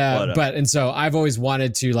 And so I've always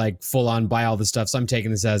wanted to like full on buy all the stuff. So I'm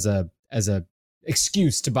taking this as a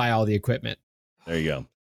excuse to buy all the equipment. There you go.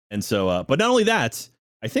 And so, but not only that,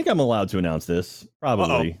 I think I'm allowed to announce this.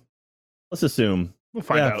 Probably. Let's assume. We'll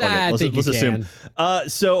find out. Let's assume.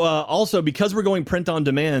 Also, because we're going print on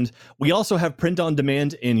demand, we also have print on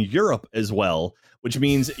demand in Europe as well, which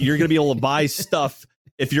means you're going to be able to buy stuff.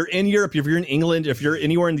 If you're in Europe, if you're in England, if you're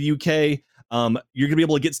anywhere in the UK, you're going to be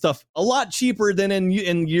able to get stuff a lot cheaper than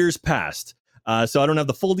in years past. So I don't have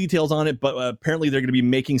the full details on it, but apparently they're going to be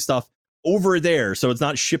making stuff over there. So it's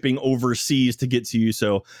not shipping overseas to get to you.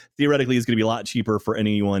 So theoretically, it's going to be a lot cheaper for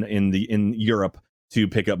anyone in Europe to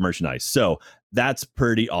pick up merchandise. So that's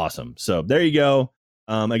pretty awesome. So there you go.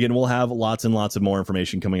 Again, we'll have lots and lots of more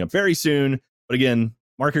information coming up very soon. But again,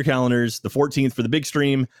 mark your calendars, the 14th for the big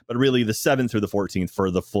stream, but really the 7th through the 14th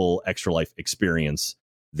for the full Extra Life experience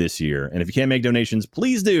this year. And if you can't make donations,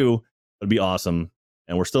 please do. It'd be awesome.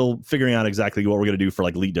 And we're still figuring out exactly what we're going to do for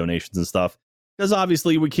like elite donations and stuff, because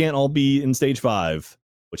obviously we can't all be in stage 5,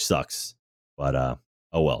 which sucks. But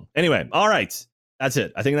oh well. Anyway, all right. That's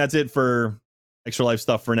it. I think that's it for Extra Life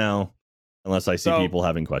stuff for now, unless I see people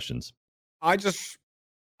having questions. I just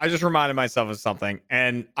reminded myself of something,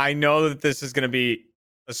 and I know that this is going to be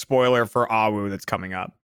a spoiler for AWU that's coming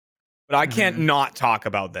up, but I can't not talk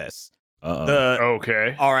about this.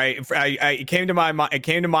 Okay. All right. It came to my mind. It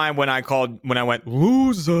came to mind when I went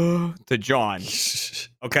loser to John.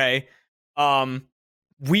 Okay.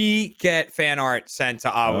 We get fan art sent to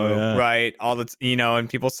AWU, right? All the and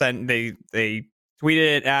people send they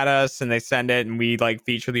tweeted it at us and they send it, and we like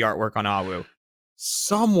feature the artwork on AWU.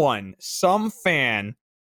 Some fan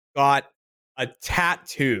got a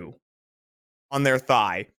tattoo on their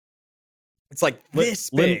thigh. It's like this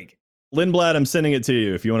big. Lindblad, I'm sending it to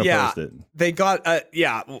you if you want to post it. They got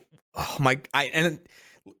oh my,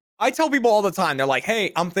 I tell people all the time, they're like,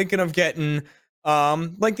 hey, I'm thinking of getting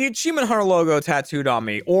like the Achievement Hunter logo tattooed on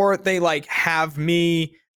me, or they like have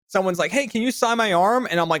me, someone's like, hey, can you sign my arm?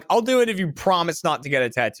 And I'm like, I'll do it if you promise not to get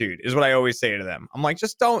it tattooed, is what I always say to them. I'm like,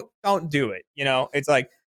 just don't do it. You know, it's like,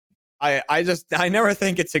 I never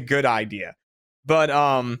think it's a good idea. But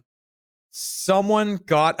someone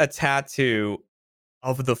got a tattoo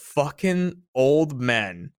of the fucking old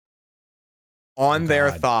men on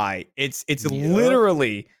their thigh. It's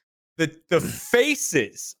literally the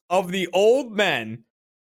faces of the old men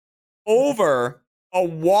over a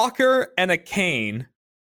walker and a cane.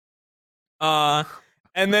 And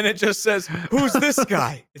then it just says, who's this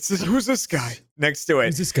guy? It says, who's this guy next to it?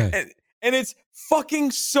 Who's this guy? And it's fucking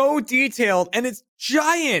so detailed and it's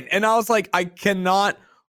giant. And I was like, I cannot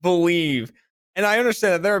believe. And I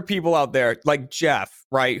understand that there are people out there like Jeff,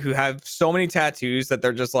 right, who have so many tattoos that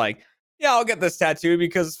they're just like, yeah, I'll get this tattoo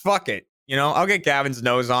because fuck it. You know, I'll get Gavin's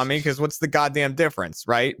nose on me because what's the goddamn difference,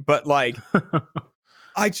 right? But like,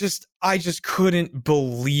 I just couldn't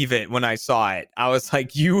believe it when I saw it. I was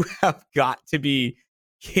like, you have got to be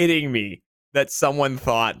kidding me that someone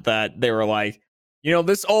thought that they were like, you know,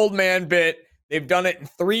 this old man bit, they've done it in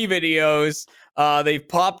 3 videos. They've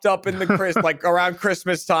popped up in the like around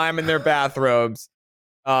Christmas time in their bathrobes.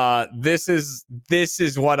 This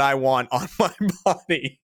is what I want on my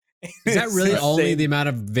body. Is that really only the amount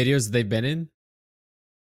of videos they've been in?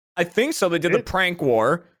 I think so. They did the prank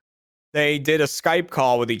war. They did a Skype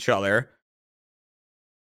call with each other.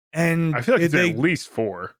 And I feel like it's at least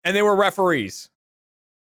 4. And they were referees.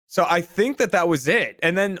 So I think that was it.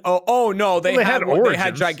 And then no, they had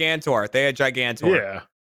Gigantor. They had Gigantor.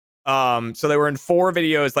 Yeah. So they were in 4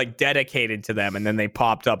 videos like dedicated to them, and then they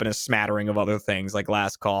popped up in a smattering of other things like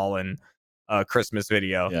Last Call and Christmas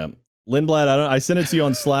video. Yeah. Lindblad, I sent it to you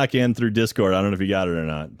on Slack and through Discord. I don't know if you got it or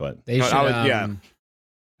not, but they should.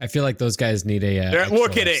 I feel like those guys need a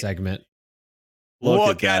look at it segment.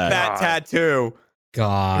 Look at that tattoo.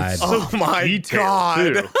 God. Oh my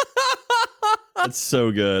God. That's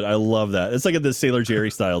so good. I love that. It's like the Sailor Jerry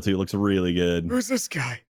style too. It looks really good. Who's this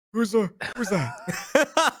guy? Who's that?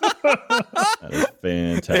 That is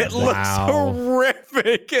fantastic. It looks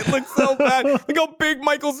horrific. It looks so bad. Look how big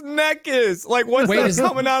Michael's neck is. Like, what's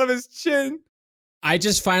coming out of his chin? I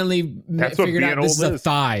just finally figured out this is a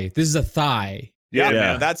thigh. This is a thigh. Yeah,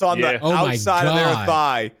 man. That's on the outside of their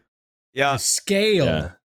thigh. Yeah. The scale.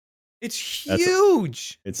 Yeah. It's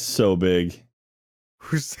huge. It's so big.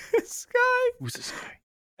 Who's this guy?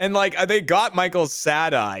 And like they got Michael's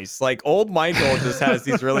sad eyes. Like old Michael just has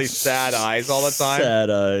these really sad eyes all the time. Sad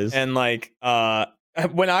eyes. And like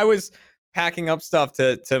when I was packing up stuff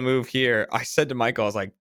to move here, I said to Michael, I was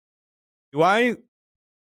like,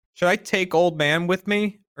 should I take old man with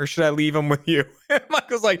me or should I leave him with you? And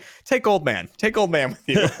Michael's like, take old man with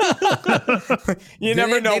you. You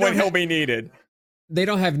never know when he'll be needed. They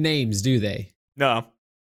don't have names, do they? No.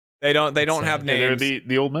 They don't have names. They're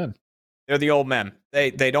the old men. They're the old men.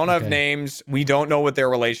 They don't have names. We don't know what their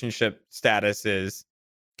relationship status is.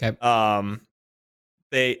 Okay. I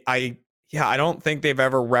don't think they've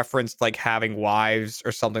ever referenced like having wives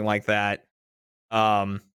or something like that.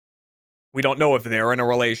 We don't know if they're in a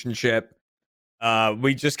relationship.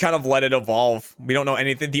 We just kind of let it evolve. We don't know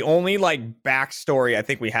anything. The only like backstory I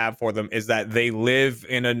think we have for them is that they live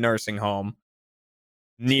in a nursing home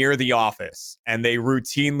near the office, and they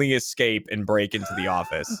routinely escape and break into the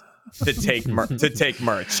office to take merch.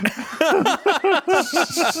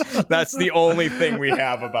 That's the only thing we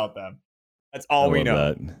have about them. That's all we know.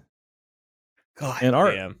 That. God, and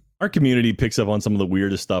our community picks up on some of the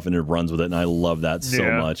weirdest stuff and it runs with it, and I love that so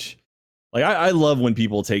much. Like I love when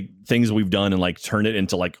people take things we've done and like turn it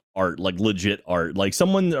into like art, like legit art. Like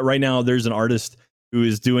someone right now, there's an artist who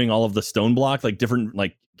is doing all of the stone block, like different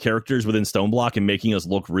like characters within stone block and making us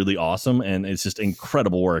look really awesome, and it's just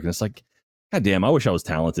incredible work. And it's like, god damn, I wish I was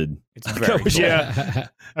talented. It's very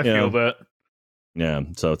I feel that. Yeah,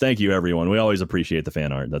 so thank you everyone. We always appreciate the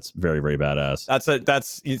fan art. That's very, very badass.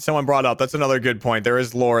 That's someone brought up, that's another good point. There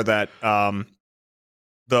is lore that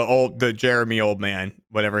the Jeremy old man,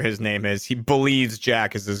 whatever his name is, he believes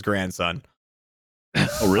Jack is his grandson.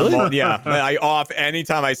 Oh really? Yeah.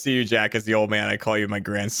 Anytime I see you, Jack, as the old man, I call you my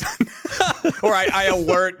grandson. Or I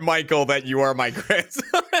alert Michael that you are my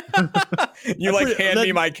grandson. You hand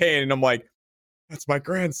me my cane, and I'm like, that's my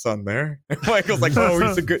grandson there. And Michael's like,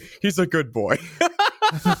 oh, he's a good boy.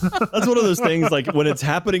 That's one of those things, like when it's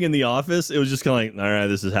happening in the office, it was just kind of like, all right,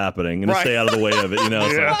 this is happening. I'm going to stay out of the way of it.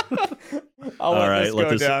 It's like, I'll let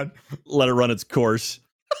this go down. Let it run its course.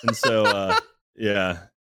 And so, yeah,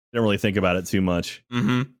 didn't really think about it too much.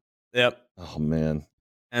 Mm-hmm. Yep. Oh, man.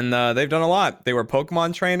 And they've done a lot. They were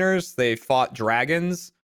Pokemon trainers. They fought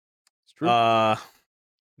dragons. It's true.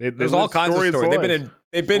 There's all kinds of stories.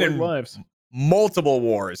 They've been in lives. Multiple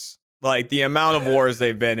wars. Like the amount of wars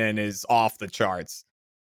they've been in is off the charts.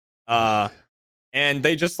 And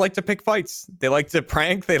they just like to pick fights. They like to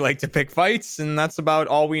prank. They like to pick fights, and that's about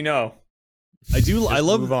all we know. I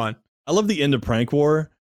love move on. I love the end of Prank War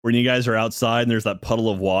when you guys are outside and there's that puddle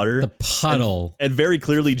of water. The puddle. And very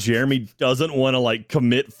clearly Jeremy doesn't want to like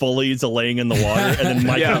commit fully to laying in the water, and then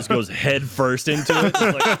Mike just goes head first into it. It's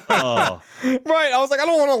like, oh. Right. I was like, I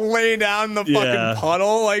don't want to lay down in the fucking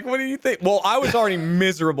puddle. Like, what do you think? Well, I was already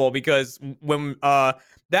miserable because when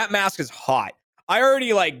that mask is hot, I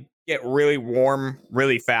already like get really warm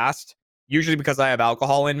really fast, usually because I have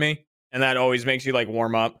alcohol in me, and that always makes you like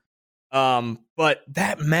warm up. But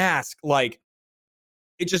that mask, like,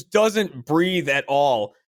 it just doesn't breathe at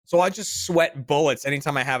all. So I just sweat bullets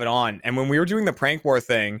anytime I have it on. And when we were doing the prank war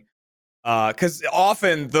thing, because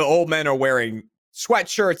often the old men are wearing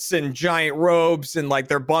sweatshirts and giant robes, and like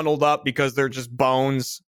they're bundled up because they're just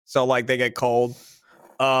bones. So like they get cold.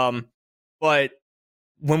 But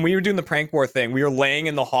when we were doing the prank war thing, we were laying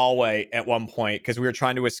in the hallway at one point because we were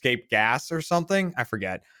trying to escape gas or something. I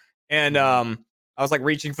forget. And I was like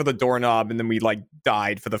reaching for the doorknob, and then we like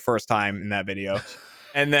died for the first time in that video.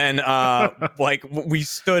 And then like we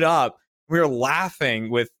stood up, we were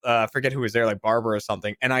laughing with I forget who was there, like Barbara or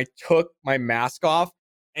something. And I took my mask off,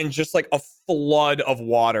 and just like a flood of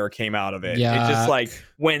water came out of it. Yuck. It just like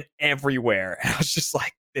went everywhere. And I was just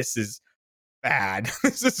like, this is bad.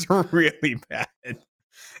 This is really bad.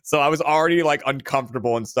 So I was already like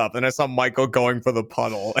uncomfortable and stuff. And I saw Michael going for the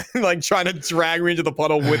puddle and like trying to drag me into the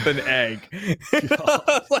puddle with an egg. I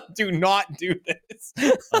was like, do not do this.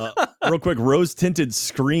 Real quick, rose tinted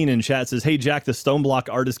screen in chat says, hey, Jack, the stone block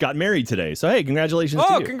artist got married today. So, hey, congratulations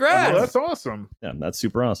to you. Congrats. Oh, that's awesome. Yeah, that's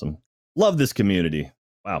super awesome. Love this community.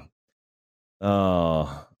 Wow.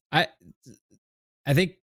 I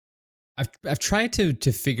think I've tried to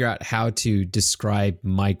figure out how to describe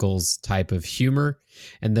Michael's type of humor,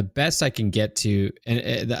 and the best I can get to,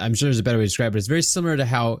 and I'm sure there's a better way to describe it, it's very similar to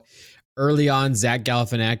how early on Zach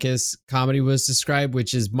Galifianakis comedy was described,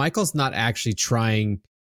 which is Michael's not actually trying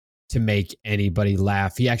to make anybody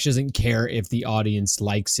laugh. He actually doesn't care if the audience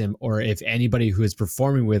likes him or if anybody who is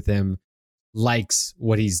performing with him likes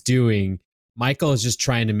what he's doing. Michael is just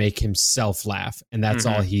trying to make himself laugh, and that's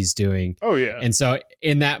all he's doing. Oh, yeah. And so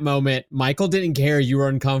in that moment, Michael didn't care you were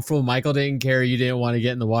uncomfortable. Michael didn't care you didn't want to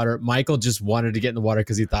get in the water. Michael just wanted to get in the water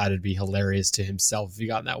because he thought it'd be hilarious to himself if he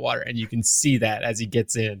got in that water. And you can see that as he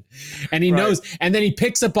gets in. And he knows. And then he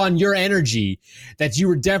picks up on your energy that you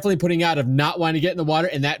were definitely putting out of not wanting to get in the water.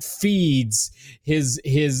 And that feeds his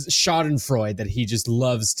schadenfreude that he just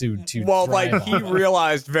loves to well, like on. he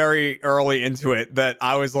realized very early into it that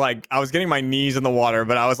I was getting my knees in the water,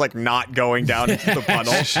 but I was like not going down into the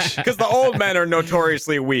puddle because the old men are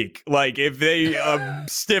notoriously weak. Like if they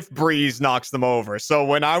stiff breeze knocks them over. So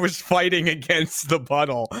when I was fighting against the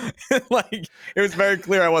puddle, like it was very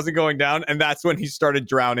clear I wasn't going down, and that's when he started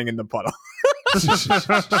drowning in the puddle.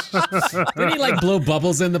 Didn't he like blow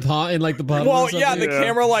bubbles in the pond in like the puddle? Well, yeah, the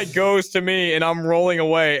camera like goes to me and I'm rolling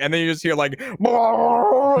away, and then you just hear like, and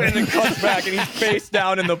it cuts back and he's face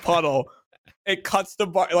down in the puddle. It cuts to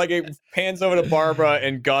it pans over to Barbara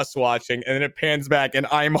and Gus watching, and then it pans back, and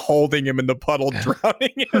I'm holding him in the puddle,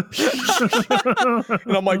 drowning him.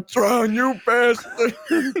 And I'm like, drown, you bastard.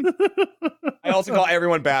 I also call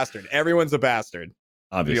everyone bastard. Everyone's a bastard.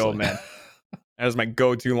 Obviously. The old man. That is my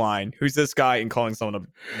go-to line. Who's this guy? And calling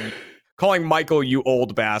Michael, you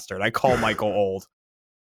old bastard. I call Michael old.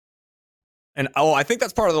 And I think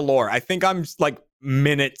that's part of the lore. I think I'm like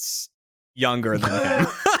minutes younger than him.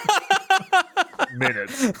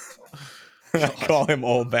 Minutes. I call him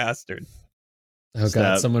old bastard. Oh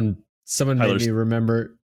god, someone made me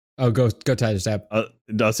remember. Oh, go Tyler Stab.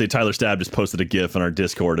 I'll say Tyler Stab just posted a GIF on our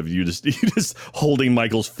Discord of you just holding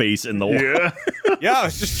Michael's face in the water. Yeah. Yeah, I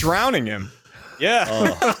was just drowning him. Yeah.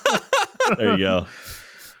 There you go.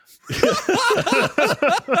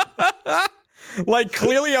 Like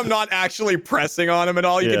clearly I'm not actually pressing on him at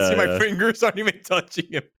all. You can see my fingers aren't even touching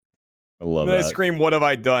him. I love that. I scream, what have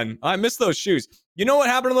I done? I miss those shoes. You know what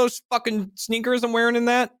happened to those fucking sneakers I'm wearing in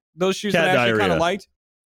that? Those shoes Cat that I actually kind of liked?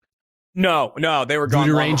 No, they were gone.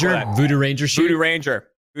 Voodoo Ranger shoe. Voodoo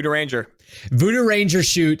Ranger. Voodoo Ranger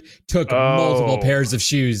shoot took multiple pairs of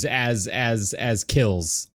shoes as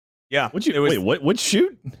kills. Yeah. Wait, what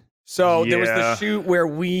shoot? So there was the shoot where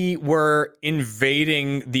we were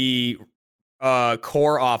invading the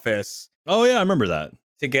core office. Oh yeah, I remember that.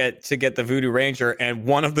 To get the Voodoo Ranger, and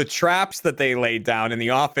one of the traps that they laid down in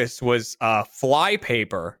the office was fly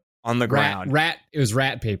paper on the ground. It was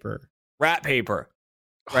rat paper. Rat paper.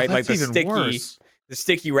 Right? Like the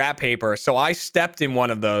sticky rat paper. So I stepped in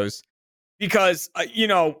one of those because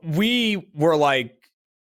we were like,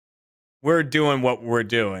 we're doing what we're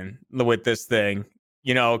doing with this thing,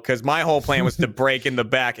 because my whole plan was to break in the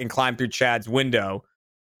back and climb through Chad's window.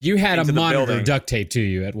 You had a monitor duct taped to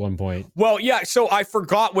you at one point. Well, yeah. So I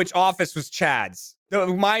forgot which office was Chad's.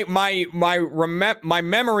 My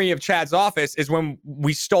memory of Chad's office is when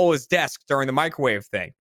we stole his desk during the microwave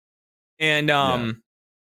thing, and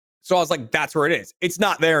so I was like, "That's where it is. It's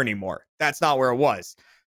not there anymore. That's not where it was."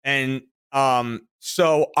 And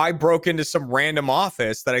so I broke into some random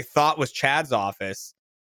office that I thought was Chad's office,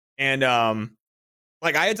 and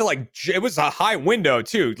like I had to it was a high window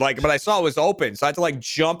too, but I saw it was open. So I had to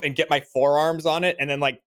jump and get my forearms on it and then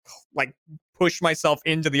like push myself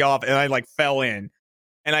into the office, and I fell in,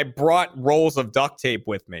 and I brought rolls of duct tape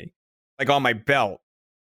with me, on my belt.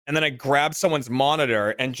 And then I grabbed someone's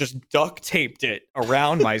monitor and just duct taped it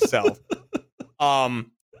around myself.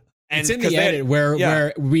 And it's in the edit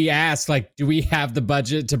where we asked, do we have the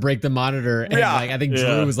budget to break the monitor? And I think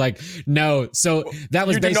Drew was like, no. So that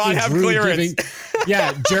was basically Drew giving.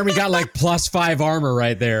 Jeremy got +5 armor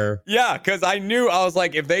right there. Yeah, because I was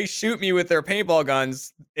like, if they shoot me with their paintball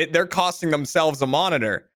guns, they're costing themselves a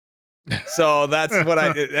monitor. So that's what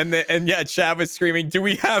I did. And Chad was screaming, do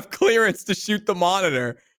we have clearance to shoot the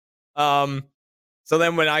monitor? So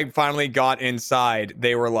then when I finally got inside,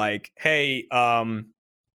 they were like, hey,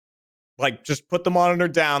 just put the monitor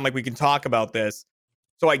down. We can talk about this.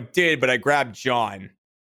 So I did, but I grabbed John.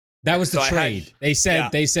 That was the trade. They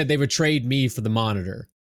said they would trade me for the monitor.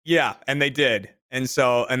 Yeah, and they did. And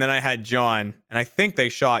then I had John, and I think they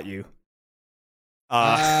shot you. No,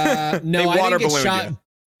 I didn't get shot. You.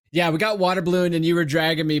 Yeah, we got water ballooned, and you were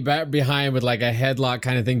dragging me back behind with a headlock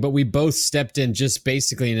kind of thing. But we both stepped in just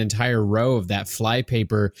basically an entire row of that fly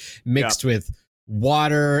paper mixed with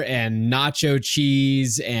water and nacho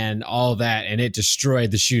cheese and all that, and it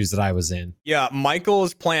destroyed the shoes that I was in. Yeah,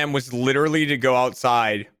 Michael's plan was literally to go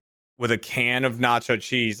outside with a can of nacho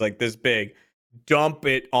cheese this big, dump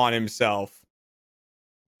it on himself,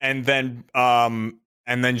 and then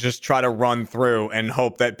just try to run through and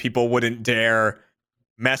hope that people wouldn't dare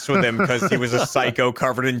mess with him because he was a psycho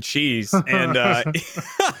covered in cheese. And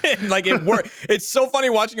it worked. It's so funny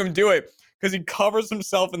watching him do it. Because he covers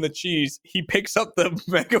himself in the cheese, he picks up the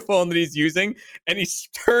megaphone that he's using, and he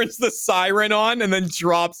turns the siren on, and then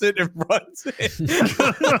drops it and runs it.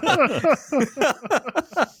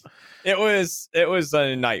 It was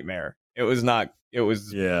a nightmare. It was not. It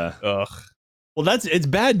was Ugh. Well, it's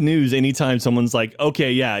bad news anytime someone's like,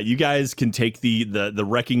 okay, yeah, you guys can take the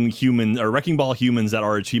wrecking human or wrecking ball humans that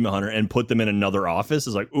are Achievement Hunter and put them in another office.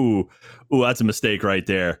 It's like, ooh, that's a mistake right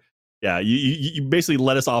there. Yeah, you basically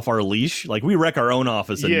let us off our leash. We wreck our own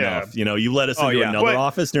office enough. You let us into another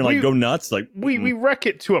office, and you're go nuts. We wreck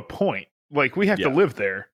it to a point. We have to live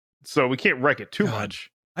there, so we can't wreck it too much.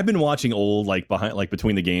 I've been watching old behind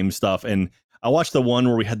between the game stuff, and I watched the one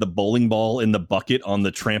where we had the bowling ball in the bucket on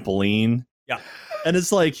the trampoline. Yeah, and it's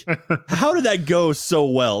how did that go so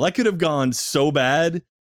well? That could have gone so bad,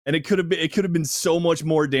 and it could have been so much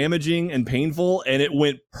more damaging and painful, and it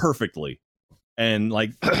went perfectly. And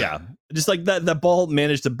just that ball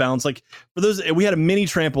managed to bounce. For those, we had a mini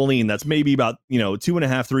trampoline that's maybe about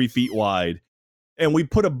 2.5, 3 feet wide, and we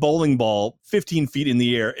put a bowling ball 15 feet in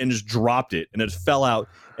the air and just dropped it, and it fell out,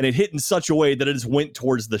 and it hit in such a way that it just went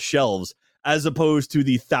towards the shelves, as opposed to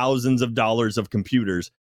the thousands of dollars of computers.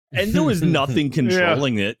 And there was nothing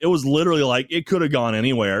controlling it. It was literally it could have gone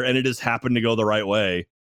anywhere, and it just happened to go the right way.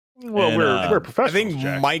 Well, and, we're professionals. I think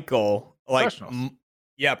Jack. Michael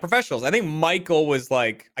Yeah, professionals. I think Michael was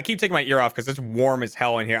I keep taking my ear off because it's warm as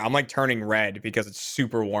hell in here. I'm turning red because it's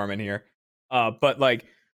super warm in here. But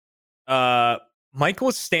Michael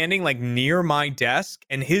was standing near my desk,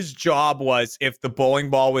 and his job was, if the bowling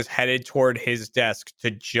ball was headed toward his desk,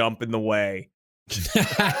 to jump in the way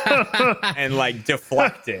and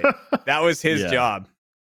deflect it. That was his job.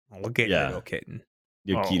 Oh, look at you, little kitten.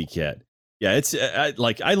 Your kitty cat. Yeah, it's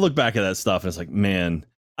I look back at that stuff, and it's man.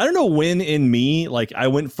 I don't know when in me, I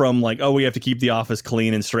went from we have to keep the office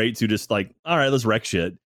clean and straight to just all right, let's wreck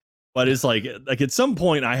shit. But it's like at some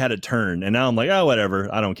point I had a turn, and now I'm like, oh, whatever,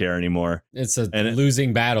 I don't care anymore. It's a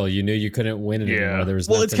losing battle. You knew you couldn't win it anymore. There was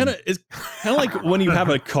it's kind of like when you have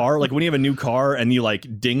a car, like when you have a new car and you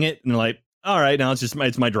like ding it, and you're like, all right, now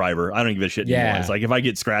it's my driver. I don't give a shit anymore. It's like if I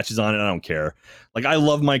get scratches on it, I don't care. Like I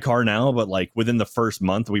love my car now, but like within the first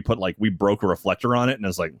month, we broke a reflector on it, and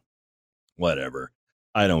it's like, whatever.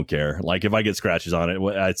 I don't care. Like if I get scratches on it,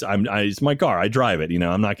 it's my car. I drive it.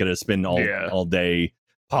 I'm not gonna spend all day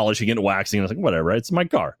polishing it and waxing. I was like, whatever, it's my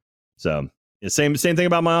car. So same thing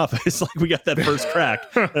about my office. Like we got that first crack.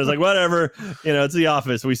 I was like, whatever, it's the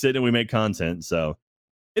office. We sit and we make content. So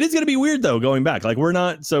it is going to be weird though, going back. Like we're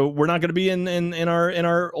not going to be in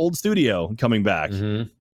our old studio coming back,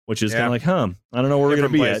 which is kind of like, I don't know where we're going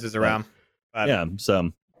to be places around. Yeah.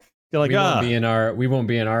 So like, we won't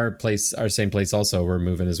be in our place, our same place. Also, we're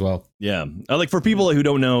moving as well. Yeah. Like for people who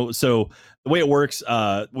don't know, so the way it works,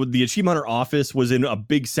 with the Achievement Hunter office was in a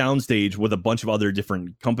big soundstage with a bunch of other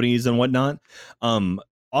different companies and whatnot.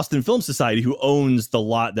 Austin Film Society, who owns the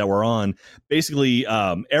lot that we're on, basically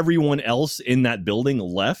everyone else in that building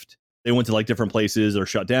left. They went to like different places or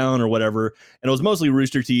shut down or whatever. And it was mostly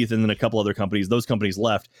Rooster Teeth and then a couple other companies. Those companies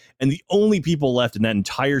left. And the only people left in that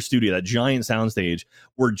entire studio, that giant soundstage,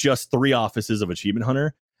 were just 3 offices of Achievement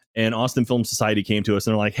Hunter. And Austin Film Society came to us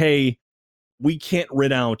and they're like, hey, we can't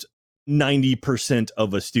rent out 90%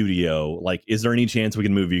 of a studio. Like, is there any chance we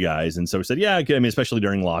can move you guys? And so we said, yeah, I mean, especially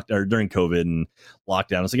during COVID and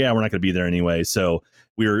lockdown. It's like, yeah, we're not going to be there anyway. So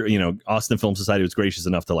we were, Austin Film Society was gracious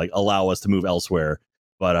enough to like allow us to move elsewhere.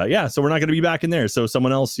 But so we're not going to be back in there. So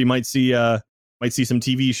someone else, you might see some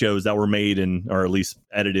TV shows that were made or at least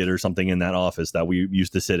edited or something in that office that we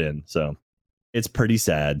used to sit in. So it's pretty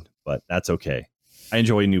sad, but that's okay. I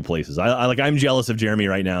enjoy new places. I'm jealous of Jeremy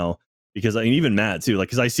right now because even Matt too,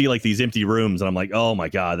 like, cause I see like these empty rooms and I'm like, oh my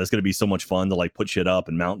God, that's going to be so much fun to like put shit up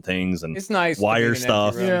and mount things and it's nice wire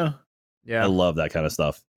stuff. Yeah. I love that kind of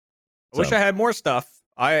stuff. I wish I had more stuff.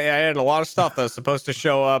 I had a lot of stuff that was supposed to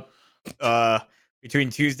show up,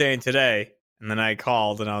 between Tuesday and today. And then I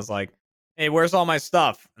called and I was like, hey, where's all my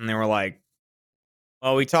stuff? And they were like,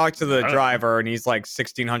 well, we talked to the driver and he's like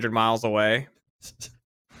 1,600 miles away.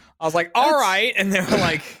 I was like, all right. And they were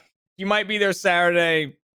like, you might be there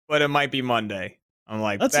Saturday, but it might be Monday. I'm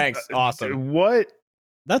like, thanks. Awesome. What?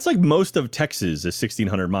 That's like most of Texas is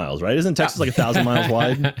 1,600 miles, right? Isn't Texas like 1,000 miles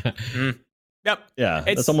wide? Yep. Yeah.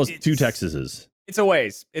 That's almost 2 Texases. It's a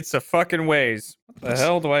ways. It's a fucking ways. What the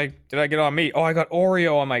hell did I get on me? Oh, I got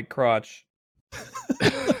Oreo on my crotch.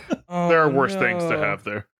 There are worse things to have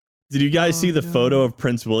there. Did you guys see the photo of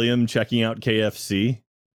Prince William checking out KFC?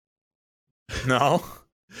 No.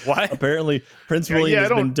 What? Apparently, Prince William has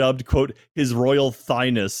been dubbed, quote, his royal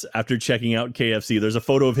thighness after checking out KFC. There's a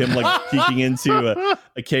photo of him like peeking into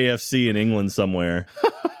a KFC in England somewhere.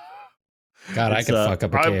 God, I could fuck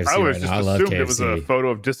up a KFC I was right just now. I love assumed KFC. it was a photo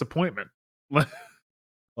of disappointment.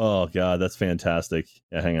 Oh God, that's fantastic.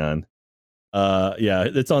 Yeah, hang on. Yeah,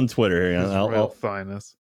 it's on Twitter.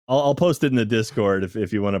 I'll post it in the Discord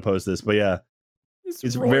if you want to post this. But yeah, it's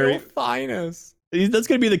very finest. That's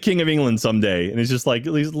gonna be the King of England someday, and it's just like,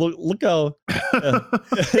 look how.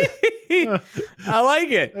 I like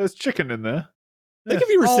it. There's chicken in there. Like if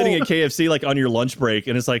you were sitting at KFC like on your lunch break,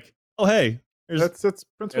 and it's like, oh hey, that's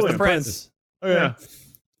Prince William. The Prince. Okay. Yeah.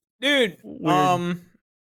 Dude,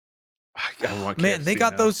 man, they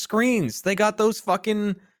got those screens. They got those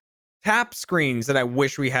fucking tap screens that I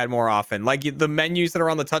wish we had more often. Like the menus that are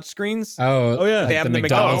on the touch screens. Oh yeah, they have the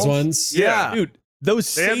McDonald's ones. Yeah, dude,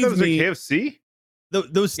 those they saved have those me. at KFC.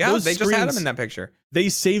 Those they screens, just had them in that picture. They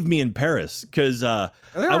saved me in Paris because I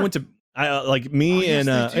went to like me and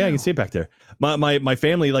yeah, I can see it back there. My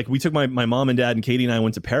family, like we took my mom and dad and Katie and I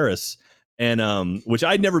went to Paris. And which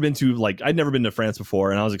I'd never been to, like I'd never been to France before,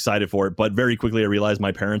 and I was excited for it. But very quickly I realized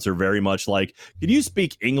my parents are very much like, "Can you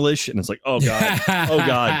speak English?" And it's like, "Oh God, oh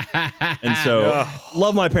God." And so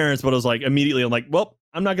love my parents, but I was like immediately, I'm like, "Well,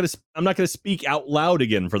 I'm not gonna speak out loud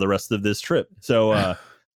again for the rest of this trip." So,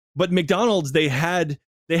 but McDonald's they had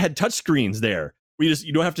touch screens there.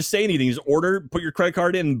 You don't have to say anything. You just order, put your credit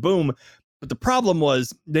card in, boom. But the problem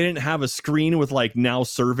was they didn't have a screen with like now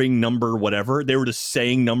serving number whatever. They were just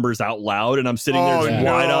saying numbers out loud, and I'm sitting there just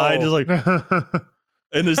wide-eyed, just like,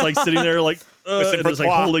 and just like sitting there like, and just like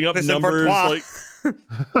holding up numbers, like,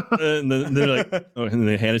 and then they're like, oh, and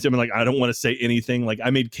they hand it to him, and like I don't want to say anything. Like I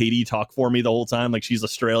made Katie talk for me the whole time, like she's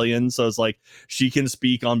Australian, so it's like she can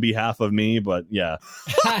speak on behalf of me. But yeah,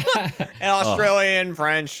 and Australian,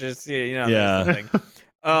 French, is yeah.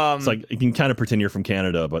 It's like you can kind of pretend you're from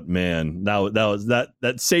Canada, but man,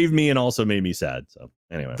 that saved me and also made me sad. So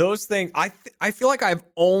anyway, those things I feel like I've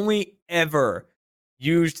only ever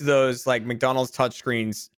used those like McDonald's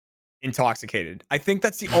touchscreens intoxicated. I think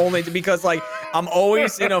that's the only, because like I'm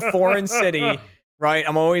always in a foreign city, right?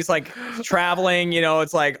 I'm always like traveling,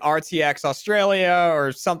 it's like RTX Australia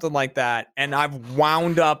or something like that. And I've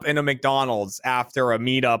wound up in a McDonald's after a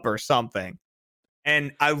meetup or something.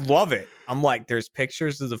 And I love it. I'm like, there's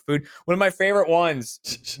pictures of the food. One of my favorite ones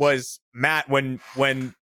was Matt when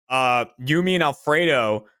Yumi and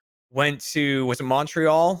Alfredo went to, was it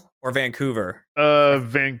Montreal or Vancouver?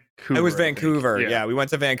 Vancouver. It was Vancouver. Yeah, we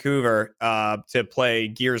went to Vancouver to play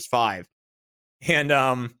Gears 5.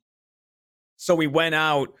 And so we went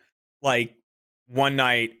out like one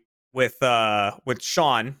night with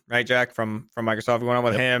Sean, right, Jack, from Microsoft. We went out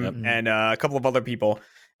with him and a couple of other people.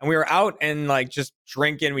 And we were out and like just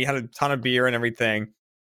drinking. We had a ton of beer and everything.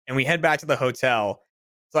 And we head back to the hotel.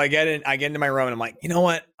 So I get into my room and I'm like, you know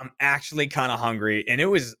what? I'm actually kind of hungry. And it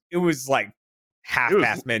was like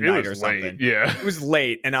past midnight or something. Late. Yeah. It was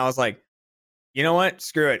late. And I was like, you know what?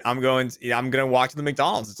 Screw it. I'm going to walk to the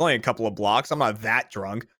McDonald's. It's only a couple of blocks. I'm not that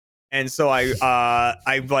drunk. And so I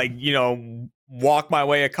like, walk my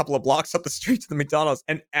way a couple of blocks up the street to the McDonald's.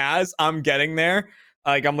 And as I'm getting there,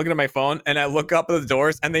 like I'm looking at my phone and I look up at the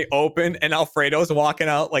doors and they open and Alfredo's walking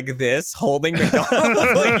out like this, holding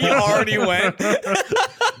McDonald's like he already went. And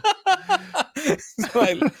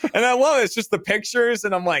I love it. It's just the pictures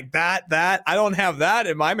and I'm like, that I don't have that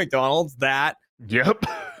in my McDonald's. Yep.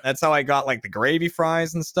 That's how I got like the gravy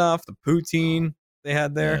fries and stuff, the poutine they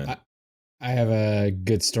had there. Yeah. I have a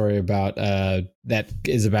good story about that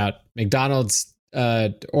is about McDonald's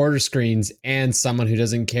order screens and someone who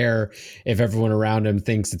doesn't care if everyone around him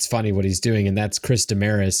thinks it's funny what he's doing, and that's Chris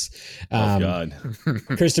Damaris. Oh God.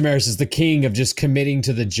 Chris Damaris is the king of just committing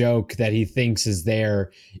to the joke that he thinks is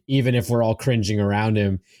there, even if we're all cringing around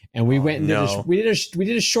him. And we went and we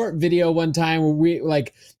did a short video one time where we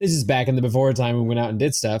like, this is back in the before time we went out and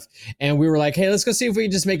did stuff, and we were like, hey, let's go see if we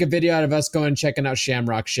can just make a video out of us going and checking out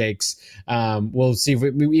Shamrock Shakes. We'll see if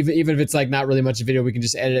we even if it's like not really much of a video, we can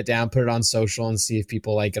just edit it down, put it on social, and see if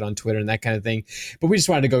people like it on Twitter and that kind of thing. But we just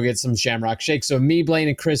wanted to go get some Shamrock Shakes. So me, Blaine,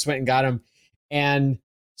 and Chris went and got them. And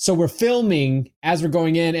so we're filming as we're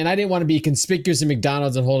going in, and I didn't want to be conspicuous in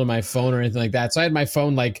McDonald's and holding my phone or anything like that. So I had my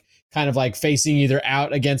phone like kind of like facing either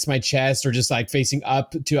out against my chest or just like facing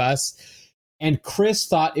up to us. And Chris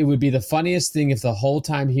thought it would be the funniest thing if the whole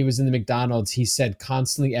time he was in the McDonald's, he said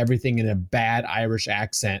constantly everything in a bad Irish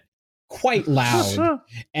accent, quite loud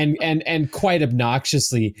and quite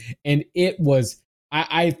obnoxiously. And it was,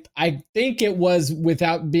 I think it was,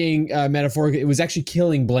 without being metaphorical, it was actually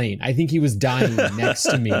killing Blaine. I think he was dying next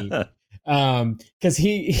to me. Because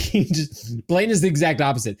he just, Blaine is the exact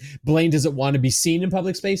opposite. Blaine doesn't want to be seen in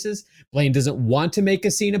public spaces. Blaine doesn't want to make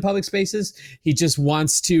a scene in public spaces. He just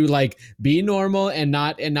wants to like be normal and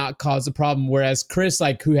not cause a problem. Whereas Chris,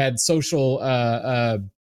 like, who had social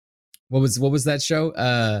what was that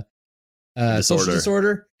show? Social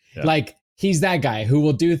disorder. Yeah. Like, he's that guy who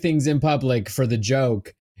will do things in public for the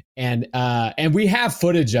joke. And we have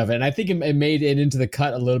footage of it. And I think it made it into the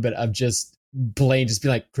cut a little bit of just Blaine just be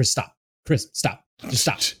like, Chris, stop. Chris, stop. Just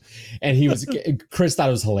stop. And Chris thought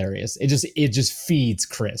it was hilarious. It just feeds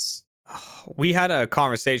Chris. We had a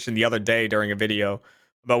conversation the other day during a video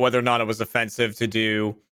about whether or not it was offensive to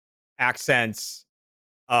do accents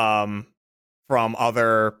from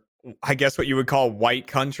other, I guess what you would call white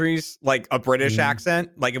countries, like a British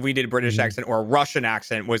accent. Like if we did a British accent or a Russian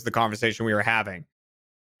accent was the conversation we were having.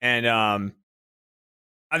 And I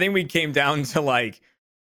think we came down to like,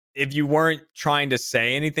 if you weren't trying to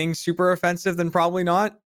say anything super offensive, then probably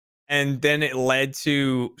not. And then it led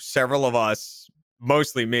to several of us,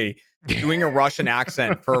 mostly me, doing a Russian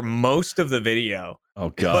accent for most of the video. Oh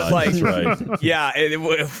God, but like, that's right. Yeah, it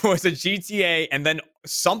was a GTA and then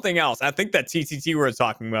something else. I think that TTT we were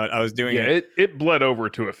talking about, I was doing it. It bled over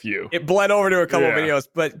to a few. It bled over to a couple of videos,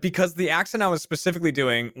 but because the accent I was specifically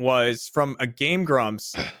doing was from a Game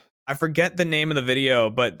Grumps. I forget the name of the video,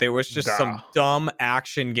 but there was just some dumb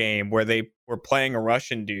action game where they were playing a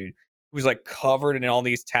Russian dude who was like covered in all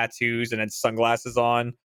these tattoos and had sunglasses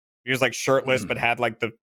on. He was like shirtless, but had like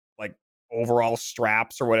the overall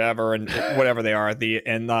straps or whatever, and whatever they are,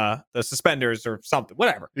 the suspenders or something,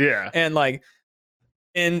 whatever. Yeah.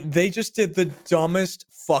 And they just did the dumbest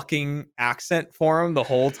fucking accent for him the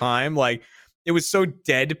whole time. Like it was so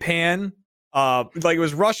deadpan. Like it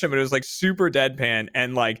was Russian, but it was like super deadpan.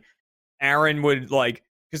 And like Aaron would like,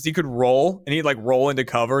 because he could roll and he'd like roll into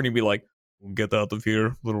cover and he'd be like, get out of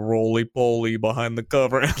here, little roly-poly behind the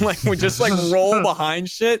cover. And like we just like roll behind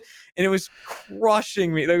shit. And it was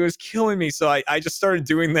crushing me. Like, it was killing me. So I just started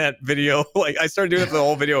doing that video. Like I started doing it for the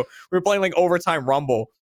whole video. We were playing like Overtime Rumble.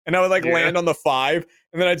 and I would like land on the 5,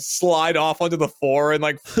 and then I'd slide off onto the 4 and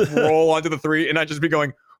like roll onto the 3, and I'd just be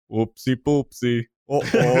going, whoopsie poopsie. Oh,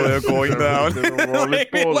 they're going down.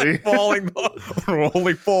 Like falling,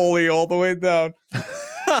 roly poly all the way down.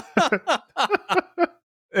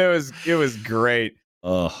 It was great.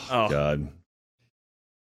 Oh God.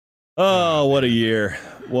 Oh, what a year.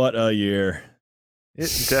 What a year. It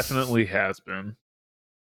definitely has been.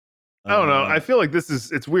 I don't know. I feel like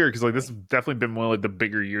it's weird because like this has definitely been one of like the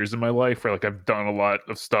bigger years in my life where like I've done a lot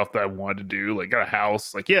of stuff that I wanted to do. Like got a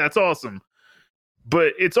house. Like, yeah, that's awesome.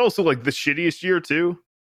 But it's also like the shittiest year too.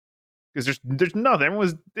 Because there's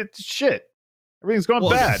nothing. It's shit. Everything's gone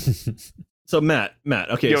bad. So Matt,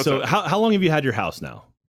 okay, so how long have you had your house now?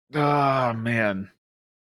 Ah, man.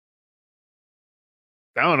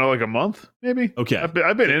 I don't know, like a month, maybe. Okay. I've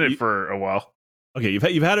been in it for a while. Okay,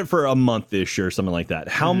 you've had it for a month-ish or something like that.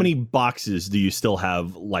 How many boxes do you still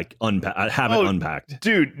have like unpacked?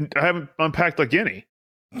 Dude, I haven't unpacked like any.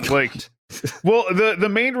 Like, well, the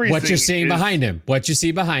main reason what you see behind him.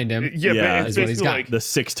 Yeah, is what he's got. Like, the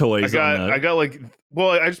 6 toys. I got like,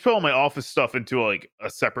 well, I just put all my office stuff into like a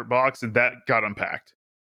separate box, and that got unpacked.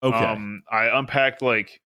 Okay. I unpacked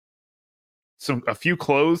like a few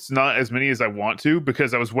clothes, not as many as I want to,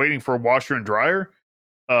 because I was waiting for a washer and dryer.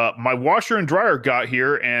 My washer and dryer got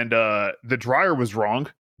here, and the dryer was wrong,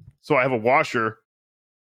 so I have a washer.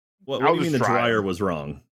 What do you mean the dryer was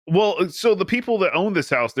wrong? Well, so the people that own this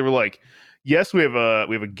house, they were like, "Yes, we have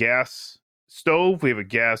a gas stove, we have a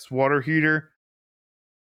gas water heater,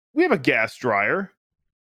 we have a gas dryer."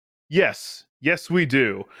 Yes, we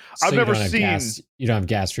do. So I've never seen. You don't have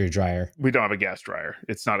gas for your dryer. We don't have a gas dryer.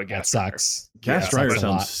 It's not a gas. That sucks. Gas dryer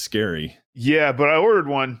sounds scary. Yeah, but I ordered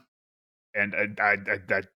one, and I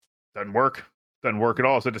that doesn't work. Doesn't work at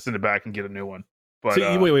all. So I just send it back and get a new one. But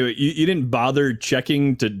so wait. You didn't bother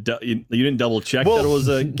checking you didn't double check that it was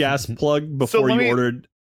a gas plug before you ordered.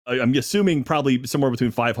 I'm assuming probably somewhere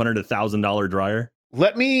between $500 to $1,000 dryer.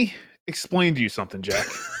 Let me explain to you something, Jack.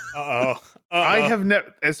 I have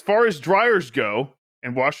never, as far as dryers go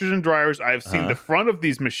and washers and dryers, I have seen the front of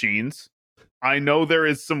these machines. I know there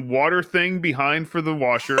is some water thing behind for the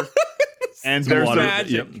washer, and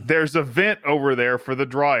there's a vent over there for the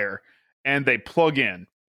dryer, and they plug in.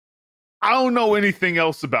 I don't know anything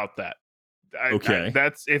else about that.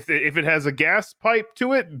 That's if it has a gas pipe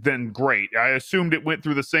to it, then great. I assumed it went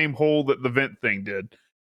through the same hole that the vent thing did.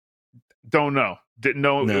 Don't know. Didn't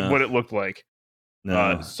know what it looked like.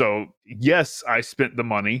 No. So yes, I spent the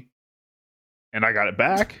money, and I got it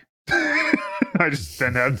back. I just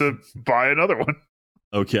then had to buy another one.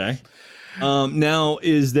 Okay. Now,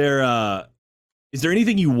 is there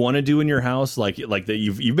anything you want to do in your house, like that?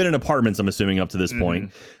 You've been in apartments, I'm assuming, up to this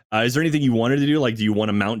point. Is there anything you wanted to do? Like, do you want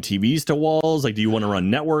to mount TVs to walls? Like, do you want to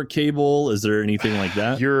run network cable? Is there anything like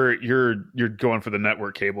that? You're going for the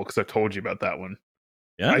network cable because I told you about that one.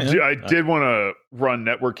 Yeah, I did want to run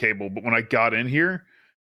network cable, but when I got in here,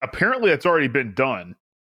 apparently it's already been done.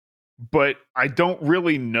 But I don't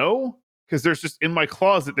really know because there's just in my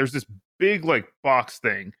closet, there's this big like box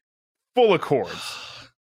thing full of cords.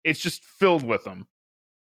 It's just filled with them.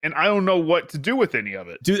 And I don't know what to do with any of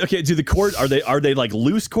it. Do the cords, are they like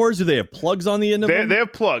loose cords? Do they have plugs on the end of them? They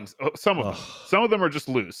have plugs. Some of them. Some of them are just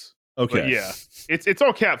loose. Okay. But yeah. It's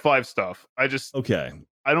all Cat 5 stuff. I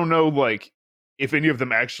don't know like if any of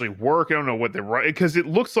them actually work. I don't know what they're right, because it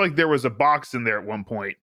looks like there was a box in there at one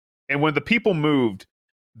point. And when the people moved,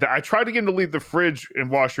 I tried to get them to leave the fridge and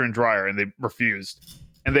washer and dryer, and they refused.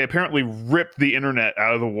 And they apparently ripped the internet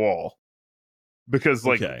out of the wall. Because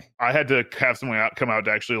like I had to have someone come out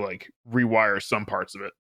to actually like rewire some parts of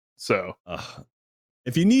it. So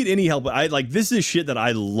if you need any help, this is shit that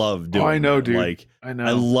I love doing. I know, dude. Like I know.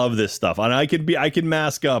 I love this stuff. And I can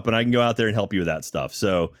mask up and I can go out there and help you with that stuff.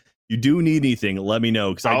 So you do need anything, let me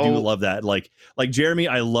know, because I do love that. Like Jeremy,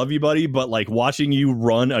 I love you, buddy, but like watching you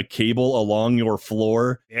run a cable along your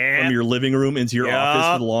floor from your living room into your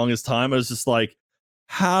office for the longest time, I was just like,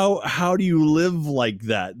 how do you live like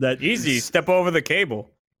that? That easy. Step over the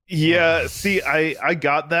cable. Yeah. See, I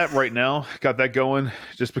got that right now. Got that going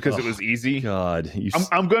just because it was easy. God,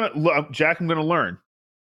 I'm gonna learn.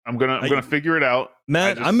 I'm gonna figure it out.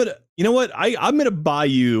 Matt, you know what? I'm gonna buy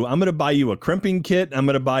you a crimping kit. I'm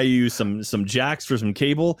gonna buy you some jacks for some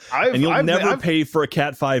cable, and you'll never pay for a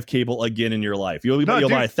Cat 5 cable again in your life. You'll buy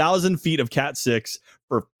 1,000 feet of Cat 6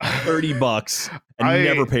 for $30 and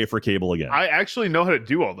never pay for cable again. I actually know how to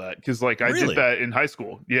do all that because I did that in high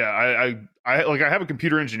school. Yeah, I have a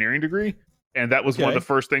computer engineering degree, and that was one of the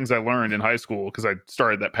first things I learned in high school because I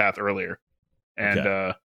started that path earlier.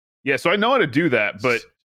 And so I know how to do that, but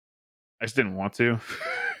I just didn't want to.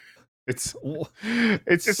 It's one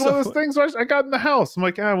of those things where I got in the house. I'm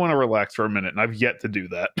like, I want to relax for a minute, and I've yet to do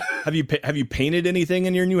that. Have you painted anything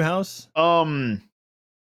in your new house? Nah.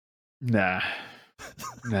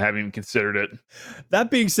 I haven't even considered it.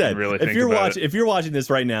 That being said, really if you're watching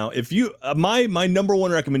this right now, if you my number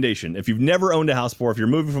one recommendation, if you've never owned a house before, if you're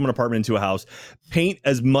moving from an apartment into a house, paint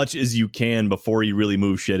as much as you can before you really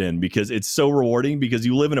move shit in, because it's so rewarding. Because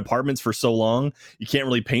you live in apartments for so long, you can't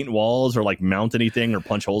really paint walls or like mount anything or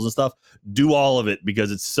punch holes and stuff. Do all of it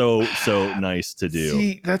because it's so nice to do.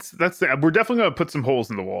 See, that's we're definitely gonna put some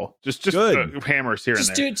holes in the wall. Just hammers here and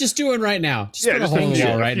there. Just do it right now. Just put a hole in the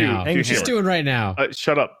wall right now. Just do it right now.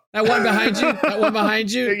 Shut up. That one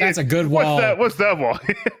behind you. That's a good wall. What's that wall?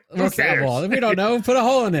 What's that wall? We don't know. Put a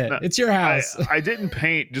hole in it. No, it's your house. I didn't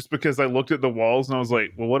paint just because I looked at the walls and I was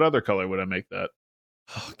like, well, what other color would I make that?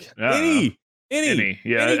 Oh, any.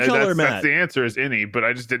 Yeah, any color, Matt. That's the answer is any. But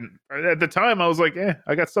I just didn't. At the time, I was like,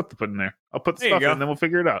 I got stuff to put in there. I'll put the stuff in, and then we'll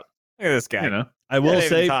figure it out. Look at this guy. You know, I will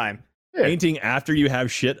say, painting after you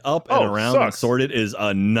have shit up and around and sorted is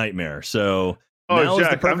a nightmare. So. Now is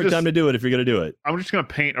the perfect time to do it if you're going to do it. I'm just going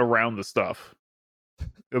to paint around the stuff.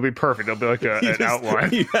 It'll be perfect. It'll be like an outline.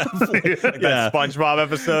 That SpongeBob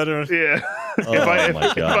episode. Yeah.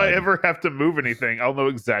 If I ever have to move anything, I'll know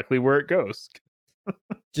exactly where it goes.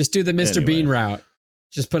 Just do the Mr. Bean route.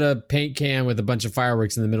 Just put a paint can with a bunch of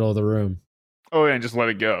fireworks in the middle of the room. Oh, yeah, and just let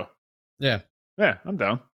it go. Yeah. Yeah, I'm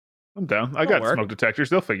down. I got smoke detectors.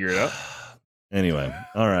 They'll figure it out. Anyway,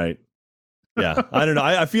 all right. Yeah, I don't know.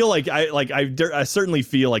 I feel like I certainly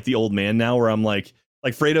feel like the old man now, where I'm like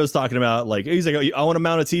Fredo's talking about, like, he's like, I want to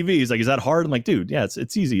mount a TV. He's like, is that hard? I'm like, dude, yeah,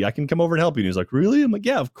 it's easy. I can come over and help you. And he's like, really? I'm like,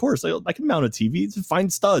 yeah, of course. I can mount a TV.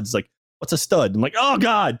 Find studs. Like, what's a stud? I'm like, oh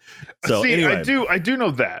god. So see, anyway, I do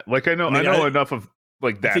know that. Like, I know enough of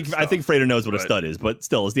like that. I think Fredo knows what a stud is, but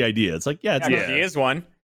still, it's the idea. It's like, he is one.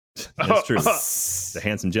 That's true. The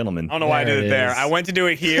handsome gentleman. I don't know why I did it there. I went to do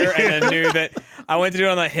it here and then knew that I went to do it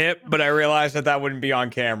on the hip, but I realized that wouldn't be on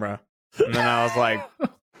camera. And then I was like,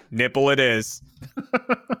 nipple it is.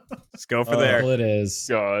 Let's go for there. Nipple it is.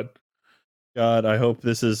 God, I hope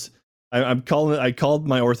this is. I called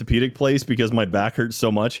my orthopedic place because my back hurts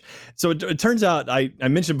so much. So it turns out I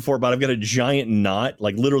mentioned before, but I've got a giant knot,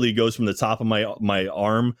 like literally goes from the top of my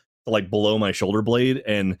arm to like below my shoulder blade.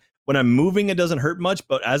 And when I'm moving, it doesn't hurt much,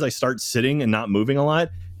 but as I start sitting and not moving a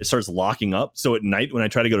lot, it starts locking up. So at night, when I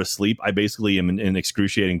try to go to sleep, I basically am in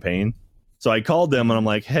excruciating pain. So I called them and I'm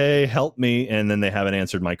like, hey, help me. And then they haven't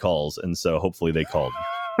answered my calls. And so hopefully they called.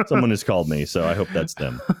 Someone has called me. So I hope that's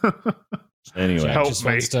them. Anyway. Jack just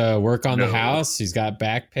wants to work on the house. He's got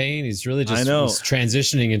back pain. He's really just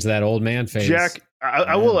transitioning into that old man phase. Jack,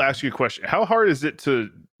 I will ask you a question. How hard is it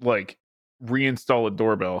to like reinstall a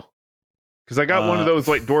doorbell? Because I got one of those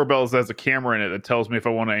like doorbells that has a camera in it that tells me if I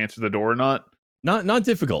want to answer the door or not. Not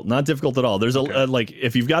difficult. Not difficult at all. There's a like,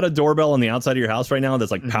 if you've got a doorbell on the outside of your house right now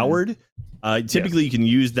that's like powered, typically you can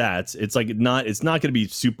use that. It's like it's not going to be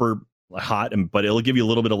super hot, but it'll give you a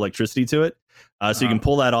little bit of electricity to it. So you can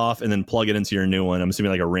pull that off and then plug it into your new one. I'm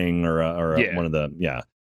assuming like a Ring or one of the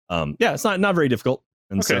it's not very difficult.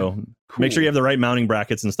 And so make sure you have the right mounting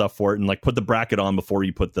brackets and stuff for it, and like put the bracket on before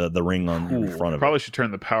you put the ring on in front of it. Probably should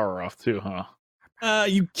turn the power off too, huh?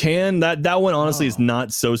 You can. That one honestly is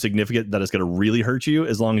not so significant that it's going to really hurt you.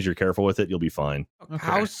 As long as you're careful with it, you'll be fine. Okay.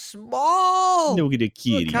 How small? Look at a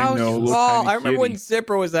kitty. Look how small. I remember when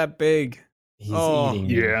Zipper was that big. He's eating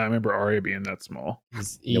me. Yeah, I remember Arya being that small.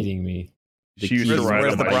 He's eating me. She used to ride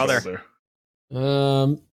on the brother.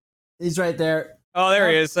 Shoulder. He's right there. Oh,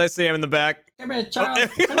 there he is. I see him in the back. Come here, Charles.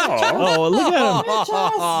 Oh, look at him.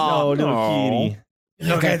 Oh, no, kitty.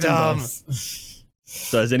 Look at them.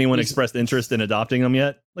 So has anyone expressed interest in adopting them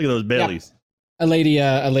yet? Look at those Baileys. A lady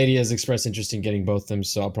has expressed interest in getting both of them,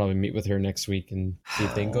 so I'll probably meet with her next week and see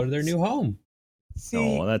if they can go to their new home.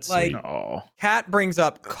 See, that's like, sweet. Kat brings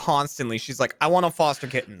up constantly, she's like, I want to foster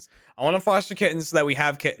kittens. I want to foster kittens so that we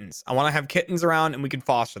have kittens. I want to have kittens around and we can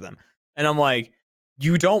foster them. And I'm like,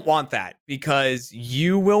 you don't want that because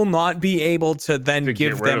you will not be able to then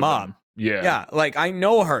give them up. Yeah. Like, I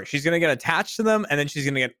know her. She's going to get attached to them and then she's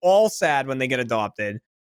going to get all sad when they get adopted.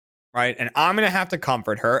 Right. And I'm going to have to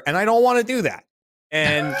comfort her. And I don't want to do that.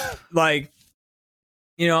 And like,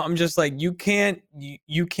 you know, I'm just like, you can't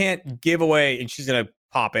give away. And she's going to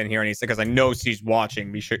pop in here and because I know she's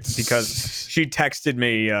watching me because she texted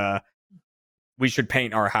me, we should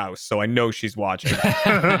paint our house. So I know she's watching.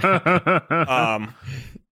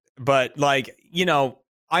 But like, you know,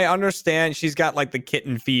 I understand she's got like the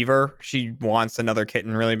kitten fever. She wants another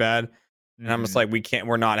kitten really bad. And I'm just like,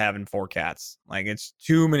 we're not having 4 cats. Like, it's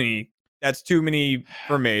too many. That's too many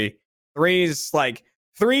for me. 3 is like,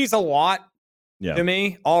 3's a lot Yeah. to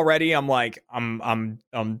me already. I'm like, I'm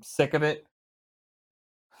sick of it.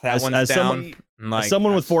 That one's as down.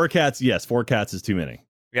 Someone with 4 cats, yes, 4 cats is too many.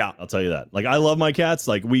 Yeah, I'll tell you that. Like, I love my cats.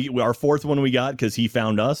 Like, our 4th one we got because he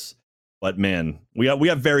found us. But man, we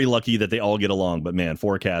got very lucky that they all get along. But man,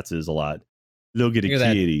 4 cats is a lot. Look at a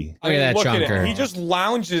kitty. Look at that chunker. He just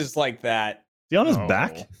lounges like that. Is he on his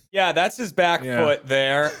back? Yeah, that's his back foot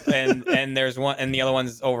there, and there's one, and the other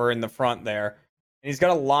one's over in the front there. And he's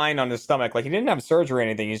got a line on his stomach. Like, he didn't have surgery or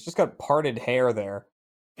anything. He's just got parted hair there.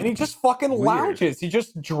 And he just fucking lounges. He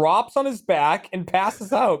just drops on his back and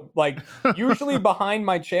passes out, like, usually behind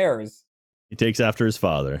my chairs. He takes after his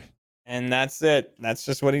father. And that's it. That's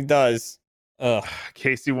just what he does. Ugh.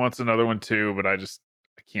 Casey wants another one too, but I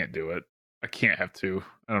can't do it. I can't have 2.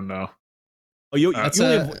 I don't know. Oh, you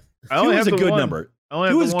only have a good number.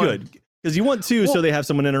 2 is good. Because you want 2 so they have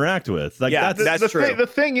someone to interact with. Like, yeah, that's true. The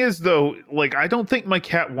thing is, though, like, I don't think my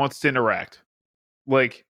cat wants to interact.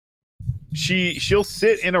 Like, she'll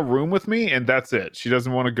sit in a room with me, and that's it. She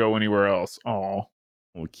doesn't want to go anywhere else. Oh,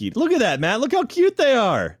 cute. Look at that, Matt. Look how cute they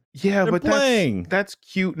are. Yeah, They're but playing. that's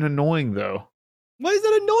cute and annoying, though. Why is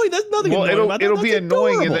that annoying? That's nothing annoying about that. It'll be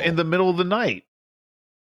annoying adorable. in the middle of the night.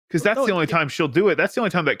 Because that's the only time she'll do it. That's the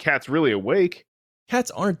only time that cat's really awake.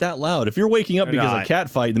 Cats aren't that loud. If you're waking up because of a cat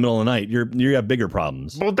fight in the middle of the night, you have bigger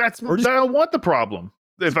problems. Well, I don't want the problem.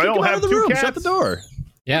 If I don't have 2 cats, shut the door.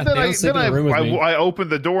 Yeah, they don't sleep in the room with me. I open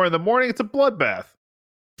the door in the morning. It's a bloodbath.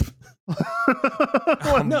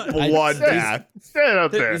 Bloodbath. Stand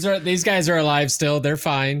out there. These guys are alive still. They're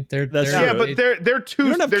fine. They're but they're 2.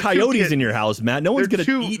 You don't have coyotes in your house, Matt. No one's gonna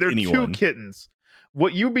eat anyone. 2 kittens.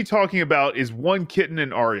 What you'd be talking about is 1 kitten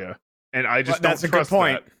and Arya, and I just don't trust a good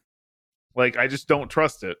point. that. Like, I just don't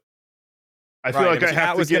trust it. I feel like I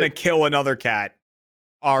have was gonna kill another cat.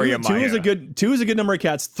 Arya 2 is a good number of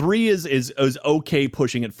cats. 3 is okay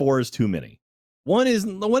pushing it. 4 is too many. 1 is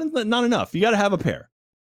not enough. You got to have a pair.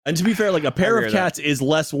 And to be fair, like, a pair of cats is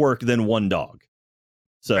less work than 1 dog.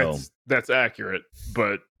 So that's accurate,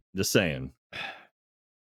 but just saying.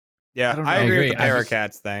 Yeah, I agree with the pair of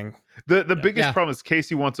cats thing. The biggest problem is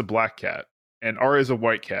Casey wants a black cat and Arya's a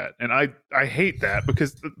white cat, and I hate that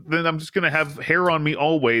because then I'm just gonna have hair on me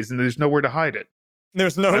always, and there's nowhere to hide it. There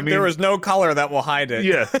is no color that will hide it.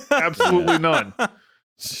 Yeah, absolutely none.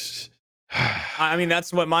 I mean,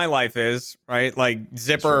 that's what my life is, right? Like,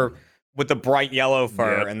 Zipper with the bright yellow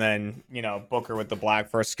fur, and then, Booker with the black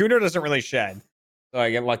fur. Scooter doesn't really shed, so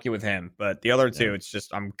I get lucky with him. But the other 2, it's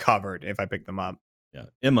just I'm covered if I pick them up. Yeah,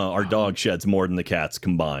 Emma, our dog, sheds more than the cats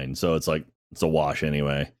combined, so it's like it's a wash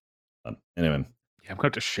anyway. Anyway, I'm gonna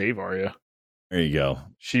have to shave Arya. There you go.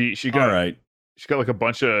 She got all right. She got like a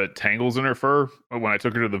bunch of tangles in her fur when I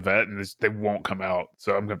took her to the vet, and they won't come out.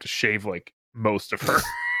 So I'm gonna have to shave like most of her.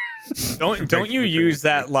 Don't you use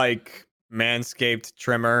that like Manscaped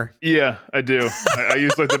trimmer? Yeah, I do. I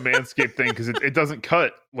use like the Manscaped thing because it doesn't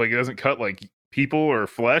cut like people or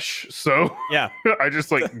flesh. So yeah, I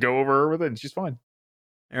just like go over her with it, and she's fine.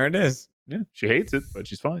 There it is. Yeah, she hates it, but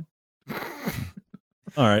she's fine.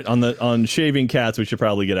 All right, on shaving cats, we should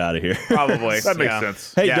probably get out of here. Probably. That makes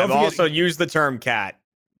sense. Hey, don't forget, also use the term cat.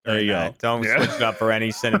 There you go. Don't switch it up for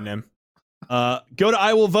any synonym. Go to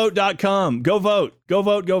iwillvote.com. Go vote. Go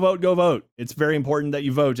vote. Go vote. Go vote. It's very important that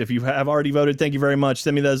you vote. If you have already voted, thank you very much.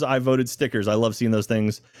 Send me those I voted stickers. I love seeing those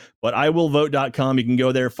things. But iwillvote.com, you can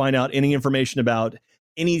go there, find out any information about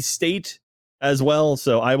any state as well.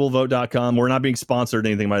 So iwillvote.com. We're not being sponsored or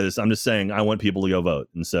anything by this. I'm just saying I want people to go vote.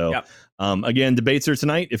 And so, again, debates are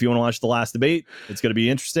tonight. If you want to watch the last debate, it's going to be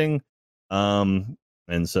interesting. And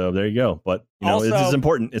so there you go. But also, it's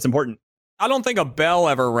important. It's important. I don't think a bell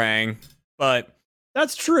ever rang, but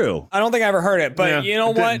that's true. I don't think I ever heard it. But you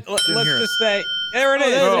know what? Let's just say there it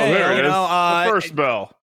is. There it is. The first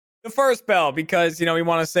bell. The first bell, because we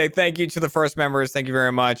want to say thank you to the first members. Thank you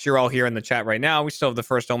very much. You're all here in the chat right now. We still have the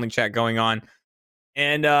first only chat going on,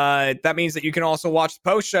 and that means that you can also watch the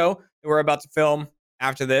post show that we're about to film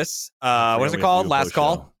after this. What is it called? Last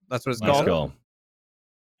Call. That's what it's called.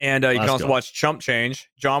 And you can also watch Chump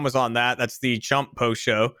Change. John was on that. That's the Chump post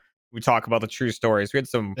show. We talk about the true stories.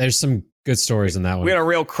 There's some good stories in that one. We had a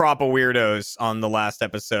real crop of weirdos on the last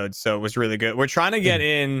episode, so it was really good. We're trying to get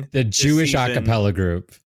in the Jewish acapella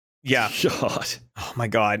group. Yeah. God. Oh my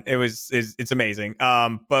God. It's amazing.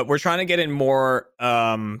 But we're trying to get in more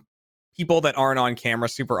people that aren't on camera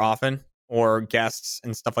super often, or guests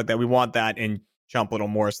and stuff like that. We want that in Chump a little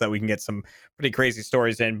more so that we can get some pretty crazy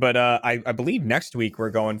stories in. But I believe next week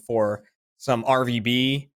we're going for some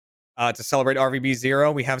RVB to celebrate RVB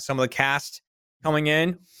 0. We have some of the cast coming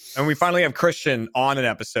in, and we finally have Christian on an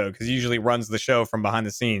episode because he usually runs the show from behind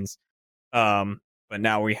the scenes. But but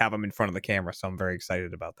now we have them in front of the camera, so I'm very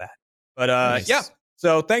excited about that. But Nice. yeah.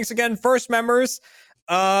 So thanks again, first members.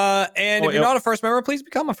 And if you're not a first member, please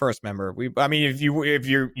become a first member. I mean, if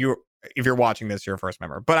you're watching this, you're a first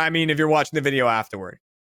member. But I mean, if you're watching the video afterward,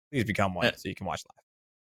 please become one so you can watch live.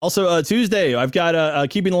 Also, Tuesday, I've got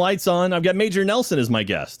Keeping the Lights On. I've got Major Nelson as my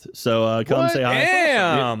guest. So come say hi.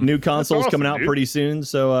 Damn. New consoles coming out pretty soon.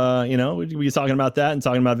 So, we'll be talking about that and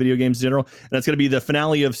talking about video games in general. And that's going to be the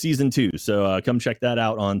finale of season 2. So come check that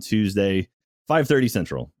out on Tuesday, 5:30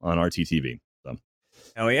 Central on RTTV. So.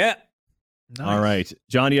 Hell yeah. Nice. All right.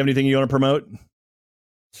 John, do you have anything you want to promote?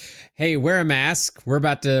 Hey, wear a mask. We're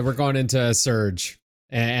going into a surge.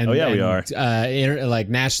 And we are. Like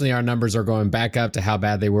nationally, our numbers are going back up to how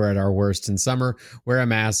bad they were at our worst in summer. Wear a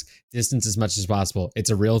mask, distance as much as possible. It's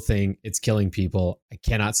a real thing. It's killing people. I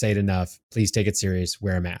cannot say it enough. Please take it serious.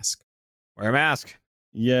 Wear a mask. Wear a mask.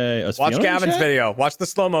 Yay. Watch Gavin's video. Watch the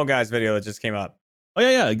slow-mo guys video that just came up. Oh,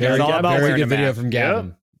 yeah. Very good video from Gavin.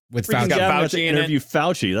 Yep. With Fauci. Fauci interview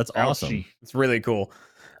Fauci. That's awesome. It's really cool.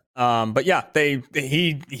 But yeah,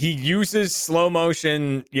 he uses slow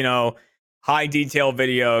motion, high detail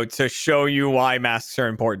video to show you why masks are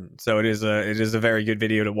important. So it is a very good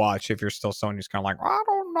video to watch if you're still someone who's kind of like, I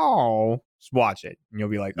don't know. Just watch it and you'll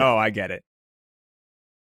be like, oh, I get it.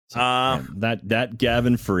 That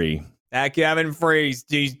Gavin Free. That Gavin Free.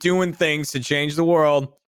 He's doing things to change the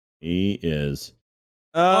world. He is.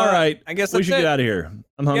 All right. I guess we should get out of here.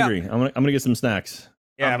 I'm hungry. Yeah. I'm gonna get some snacks.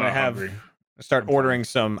 Yeah, I'm gonna start ordering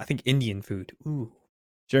some, I think, Indian food. Ooh.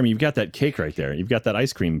 Jeremy, you've got that cake right there. You've got that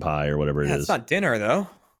ice cream pie or whatever it is. It's not dinner though.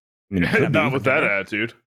 Not with that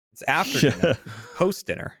attitude. It's after dinner. Post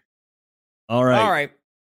dinner. All right. All right.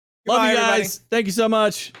 Love you guys. Everybody. Thank you so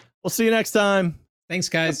much. We'll see you next time. Thanks,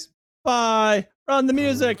 guys. Bye. Run the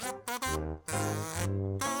music.